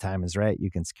 So when the time is right, you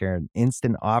can secure an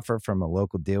instant offer from a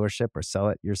local dealership or sell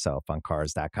it yourself on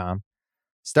Cars.com.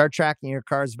 Start tracking your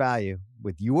car's value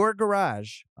with your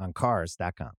garage on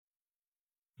Cars.com.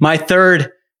 My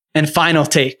third and final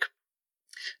take.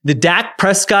 The Dak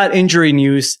Prescott injury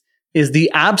news is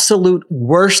the absolute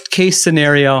worst case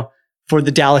scenario for the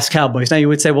Dallas Cowboys. Now you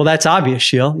would say, well, that's obvious,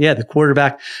 Sheil. Yeah, the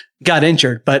quarterback got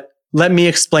injured, but let me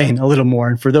explain a little more.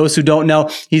 And for those who don't know,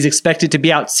 he's expected to be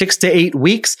out 6 to 8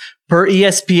 weeks per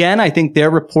ESPN. I think their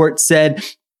report said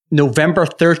November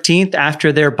 13th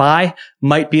after their bye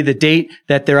might be the date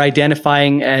that they're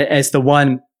identifying as the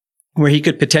one where he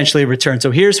could potentially return.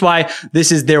 So here's why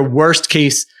this is their worst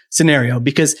case scenario,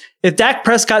 because if Dak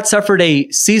Prescott suffered a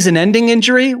season-ending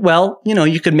injury, well,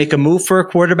 you could make a move for a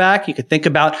quarterback. You could think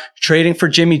about trading for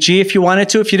Jimmy G if you wanted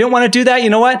to. If you didn't want to do that, you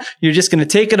know what? You're just going to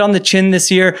take it on the chin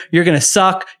this year. You're going to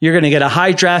suck. You're going to get a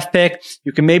high draft pick.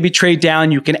 You can maybe trade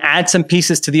down. You can add some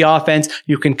pieces to the offense.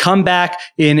 You can come back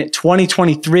in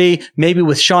 2023, maybe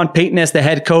with Sean Payton as the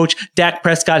head coach, Dak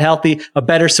Prescott healthy, a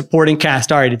better supporting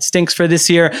cast. All right, it stinks for this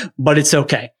year, but it's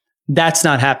okay. That's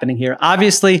not happening here.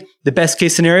 Obviously, the best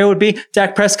case scenario would be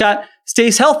Dak Prescott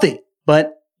stays healthy,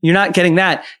 but you're not getting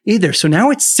that either. So now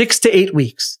it's 6 to 8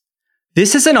 weeks.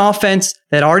 This is an offense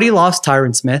that already lost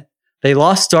Tyron Smith. They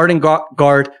lost starting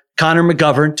guard Connor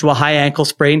McGovern to a high ankle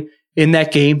sprain in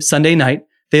that game Sunday night.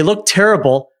 They look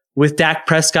terrible with Dak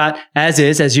Prescott as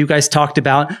you guys talked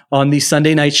about on the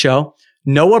Sunday night show.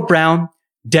 Noah Brown,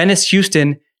 Dennis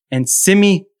Houston, and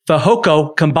Simi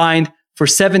Fehoko combined for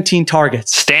 17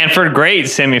 targets. Stanford great,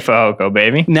 Simi Fehoko,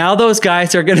 baby. Now those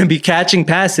guys are going to be catching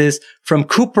passes from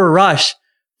Cooper Rush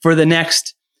for the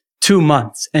next 2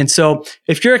 months. And so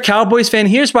if you're a Cowboys fan,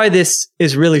 here's why this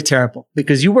is really terrible,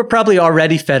 because you were probably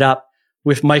already fed up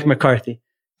with Mike McCarthy.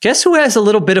 Guess who has a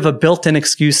little bit of a built-in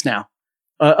excuse now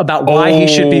about why he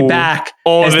should be back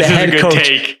as the head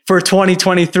coach for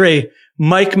 2023?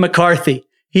 Mike McCarthy.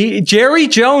 Jerry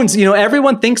Jones,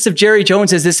 everyone thinks of Jerry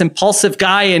Jones as this impulsive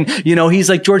guy and, he's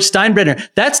like George Steinbrenner.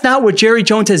 That's not what Jerry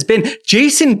Jones has been.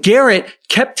 Jason Garrett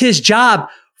kept his job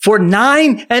for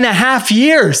 9.5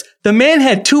 years. The man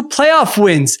had 2 playoff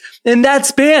wins in that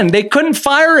span. They couldn't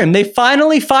fire him. They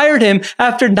finally fired him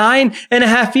after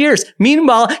 9.5 years.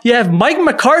 Meanwhile, you have Mike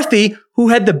McCarthy, who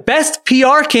had the best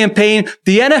PR campaign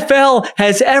the NFL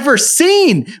has ever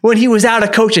seen when he was out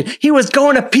of coaching. He was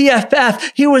going to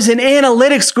PFF. He was an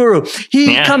analytics guru.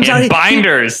 He comes out.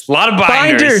 Binders. A lot of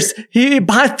binders. He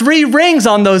bought 3 rings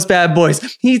on those bad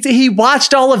boys. He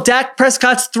watched all of Dak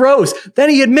Prescott's throws. Then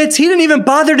he admits he didn't even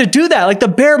bother to do that, like the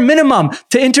bare minimum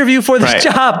to interview for this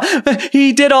job.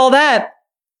 He did all that.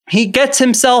 He gets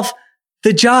himself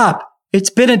the job. It's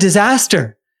been a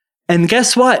disaster. And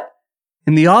guess what?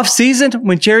 In the off season,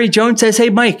 when Jerry Jones says, "Hey,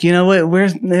 Mike,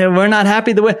 we're not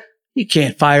happy the way," you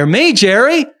can't fire me,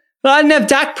 Jerry. Well, I didn't have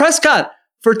Dak Prescott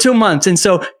for 2 months. And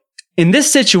so in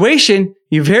this situation,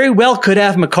 you very well could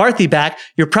have McCarthy back.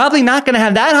 You're probably not going to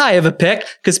have that high of a pick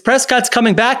because Prescott's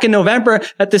coming back in November.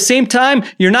 At the same time,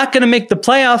 you're not going to make the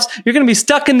playoffs. You're going to be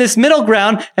stuck in this middle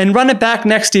ground and run it back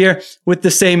next year with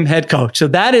the same head coach. So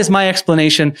that is my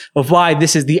explanation of why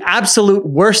this is the absolute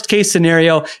worst case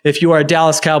scenario. If you are a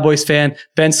Dallas Cowboys fan,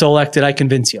 Ben Solak, did I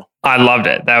convince you? I loved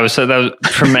it. That was a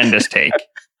tremendous take.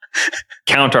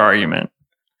 Counter argument.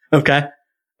 Okay.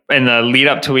 In the lead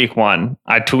up to week 1,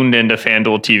 I tuned into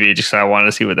FanDuel TV just because I wanted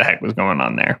to see what the heck was going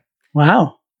on there.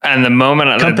 Wow. And the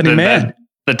moment,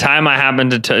 the time I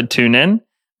happened to tune in,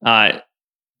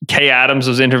 Kay Adams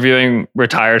was interviewing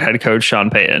retired head coach Sean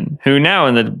Payton, who now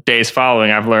in the days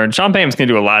following, I've learned Sean Payton's going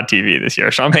to do a lot of TV this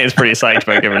year. Sean Payton's pretty psyched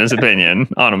about giving his opinion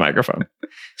on a microphone.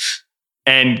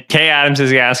 And Kay Adams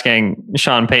is asking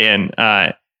Sean Payton,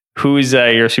 who's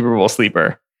your Super Bowl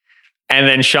sleeper? And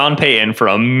then Sean Payton, for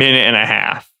a minute and a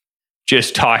half,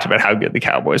 just talked about how good the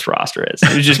Cowboys roster is.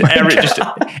 It was just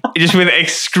just with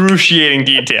excruciating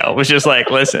detail. It was just like,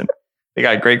 listen, they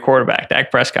got a great quarterback, Dak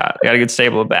Prescott. They got a good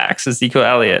stable of backs, Ezekiel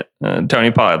Elliott,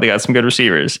 Tony Pollard. They got some good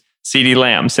receivers. CeeDee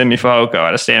Lamb, Sidney Fehoko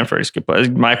out of Stanford. He's good player.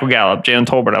 Michael Gallup, Jalen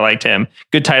Tolbert. I liked him.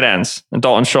 Good tight ends. And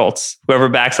Dalton Schultz. Whoever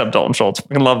backs up Dalton Schultz.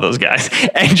 I love those guys.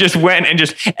 And just went and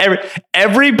just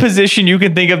every position you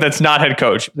can think of that's not head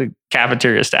coach. The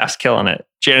cafeteria staff's killing it.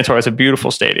 Janitor has a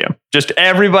beautiful stadium. Just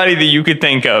everybody that you could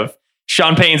think of.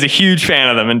 Sean Payton's a huge fan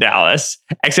of them in Dallas,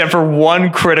 except for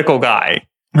one critical guy.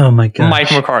 Oh my God.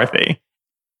 Mike McCarthy.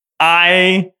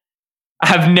 I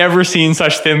have never seen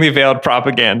such thinly veiled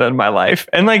propaganda in my life.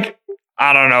 And like,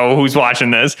 I don't know who's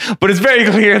watching this, but it's very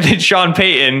clear that Sean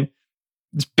Payton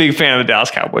is a big fan of the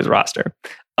Dallas Cowboys roster.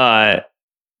 I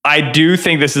do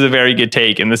think this is a very good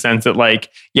take in the sense that like,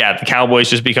 yeah, the Cowboys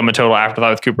just become a total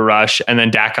afterthought with Cooper Rush, and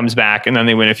then Dak comes back and then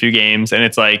they win a few games. And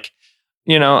it's like,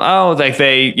 like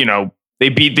they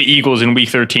beat the Eagles in week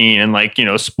 13 and like,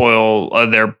 spoil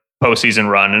their postseason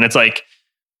run. And it's like,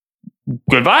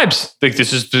 good vibes. Like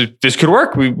this could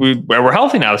work. We're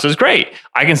healthy now. This is great.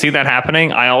 I can see that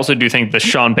happening. I also do think the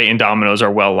Sean Payton dominoes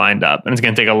are well lined up, and it's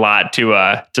going to take a lot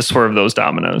to swerve those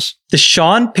dominoes. The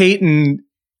Sean Payton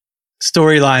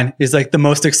storyline is like the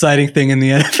most exciting thing in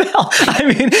the NFL. I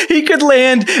mean, he could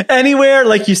land anywhere.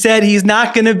 Like you said, he's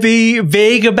not going to be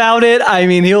vague about it. I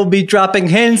mean, he'll be dropping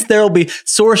hints. There'll be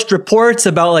sourced reports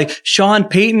about like Sean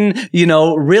Payton,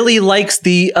 really likes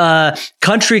the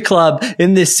country club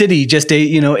in this city. Just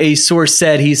a source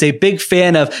said he's a big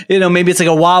fan of, maybe it's like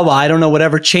a Wawa. I don't know,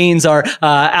 whatever chains are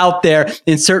out there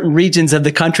in certain regions of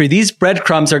the country. These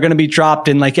breadcrumbs are going to be dropped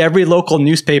in like every local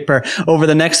newspaper over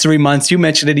the next 3 months. You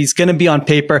mentioned it. He's going to be on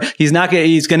paper. He's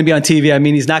going to be on TV. I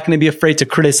mean, he's not going to be afraid to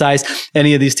criticize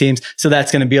any of these teams. So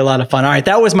that's going to be a lot of fun. All right.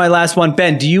 That was my last one.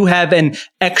 Ben, do you have an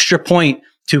extra point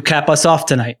to cap us off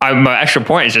tonight? My extra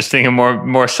point is just thinking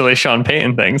more silly Sean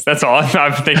Payton things. That's all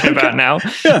I'm thinking about now.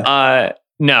 Yeah.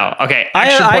 No. Okay.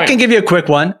 I can give you a quick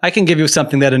one. I can give you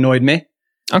something that annoyed me.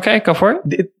 Okay. Go for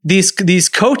it. These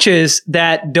coaches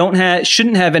that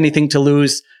shouldn't have anything to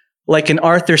lose, like an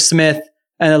Arthur Smith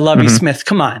and a Lovie Smith.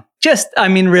 Come on.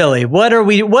 Really, what are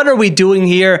we doing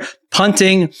here?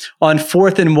 Punting on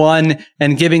 4th and 1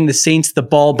 and giving the Saints the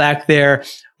ball back there.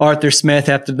 Arthur Smith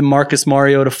after the Marcus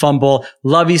Mariota fumble.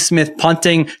 Lovie Smith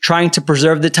punting, trying to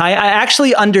preserve the tie. I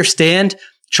actually understand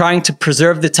trying to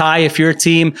preserve the tie if you're a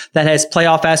team that has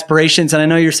playoff aspirations. And I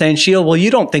know you're saying, Sheil, well,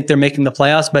 you don't think they're making the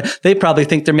playoffs, but they probably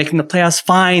think they're making the playoffs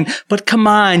fine. But come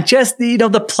on, just,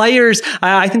 the players,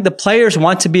 I think the players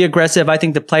want to be aggressive. I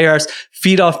think the players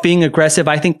feed off being aggressive.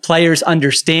 I think players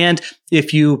understand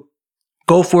if you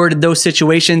go for it in those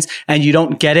situations and you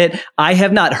don't get it. I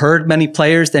have not heard many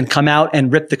players then come out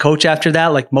and rip the coach after that.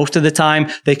 Like most of the time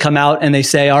they come out and they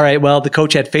say, all right, well, the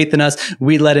coach had faith in us.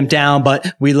 We let him down,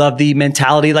 but we love the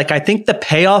mentality. Like I think the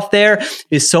payoff there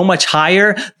is so much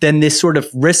higher than this sort of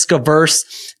risk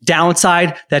averse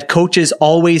downside that coaches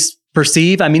always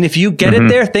perceive. I mean, if you get it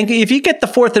there, if you get the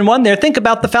 4th and 1 there, think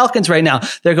about the Falcons right now.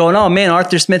 They're going, oh man,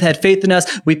 Arthur Smith had faith in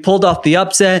us. We pulled off the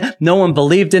upset. No one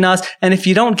believed in us. And if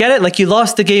you don't get it, like you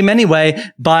lost the game anyway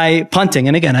by punting.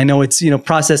 And again, I know it's,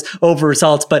 process over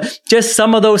results, but just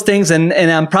some of those things. And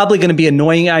I'm probably going to be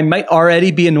annoying. I might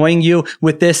already be annoying you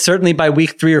with this, certainly by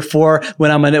week 3 or 4,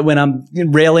 when I'm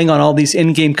railing on all these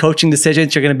in-game coaching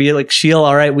decisions. You're going to be like, Sheil,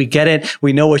 all right, we get it.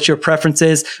 We know what your preference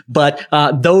is. But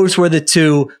those were the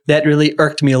two that really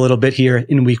irked me a little bit here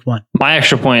in week 1. My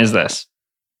extra point is this,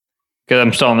 because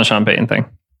I'm still on the Sean Payton thing.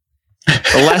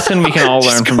 The lesson we can all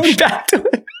learn from back to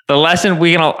it. The lesson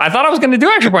we can all. I thought I was going to do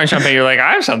extra point Sean Payton. You're like,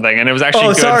 I have something, and it was actually.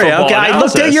 Oh, good sorry. Okay, analysis. I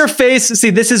looked at your face. See,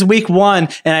 this is week 1,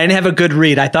 and I didn't have a good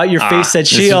read. I thought your face said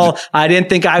Sheil. I didn't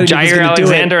think I was going to do it. Jair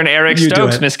Alexander and Eric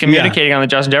Stokes miscommunicating on the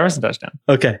Justin Jefferson touchdown.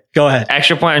 Okay, go ahead.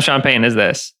 Extra point on Sean Payton is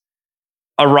this: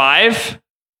 arrive,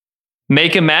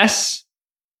 make a mess,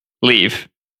 leave.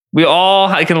 We all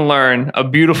can learn a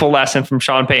beautiful lesson from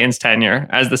Sean Payton's tenure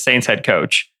as the Saints head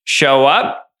coach. Show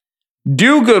up,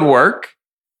 do good work,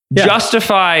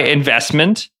 justify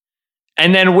investment,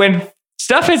 and then when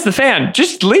stuff hits the fan,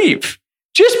 just leave.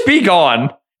 Just be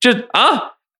gone. You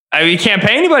can't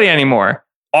pay anybody anymore.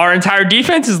 Our entire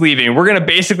defense is leaving. We're going to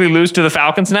basically lose to the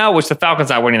Falcons now, which the Falcons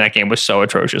not winning that game was so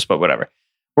atrocious, but whatever.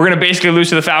 We're going to basically lose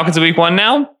to the Falcons in week 1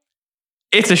 now.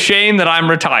 It's a shame that I'm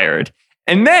retired.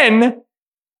 And then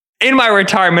in my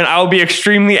retirement, I will be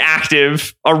extremely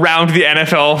active around the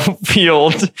NFL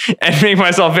field and make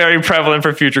myself very prevalent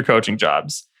for future coaching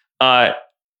jobs.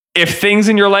 If things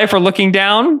in your life are looking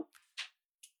down,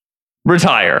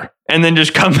 retire and then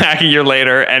just come back a year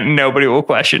later and nobody will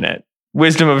question it.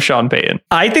 Wisdom of Sean Payton.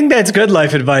 I think that's good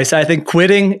life advice. I think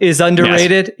quitting is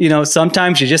underrated. Yes.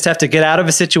 Sometimes you just have to get out of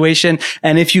a situation.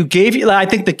 And I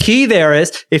think the key there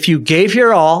is if you gave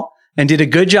your all and did a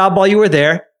good job while you were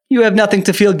there, you have nothing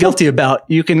to feel guilty about.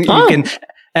 You can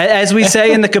As we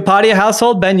say in the Kapadia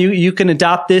household, Ben, you can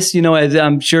adopt this, as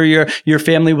I'm sure your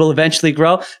family will eventually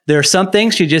grow. There are some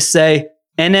things you just say,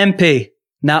 NMP,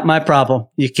 not my problem.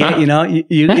 You can't,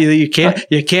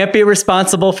 you can't be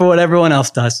responsible for what everyone else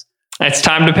does. It's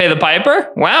time to pay the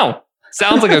piper? Wow.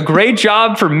 Sounds like a great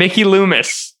job for Mickey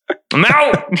Loomis. I'm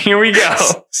out. Here we go.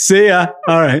 See ya.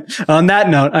 All right. On that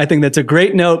note, I think that's a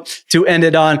great note to end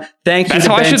it on. Thank you. That's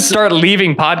how I should start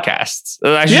leaving podcasts.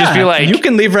 I should just be like, you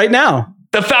can leave right now.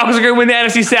 The Falcons are going to win the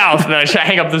NFC South. And then I should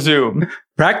hang up the Zoom.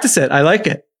 Practice it. I like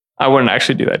it. I wouldn't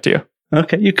actually do that to you.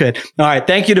 Okay, you could. All right.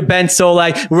 Thank you to Ben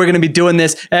Solak. We're going to be doing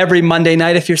this every Monday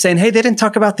night. If you're saying, hey, they didn't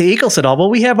talk about the Eagles at all. Well,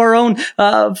 we have our own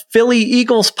Philly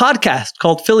Eagles podcast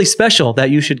called Philly Special that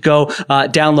you should go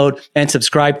download and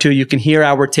subscribe to. You can hear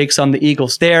our takes on the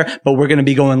Eagles there, but we're going to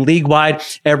be going league-wide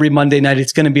every Monday night.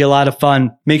 It's going to be a lot of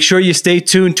fun. Make sure you stay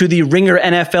tuned to the Ringer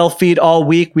NFL feed all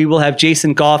week. We will have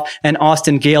Jason Goff and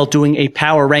Austin Gale doing a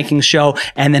power rankings show.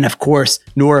 And then, of course,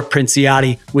 Nora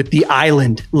Princiati with The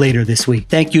Island later this week.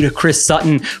 Thank you to Chris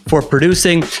Sutton for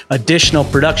producing. Additional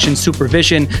production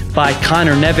supervision by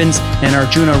Connor Nevins and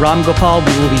Arjuna Ramgopal.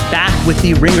 We will be back with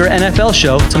the Ringer NFL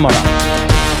show tomorrow.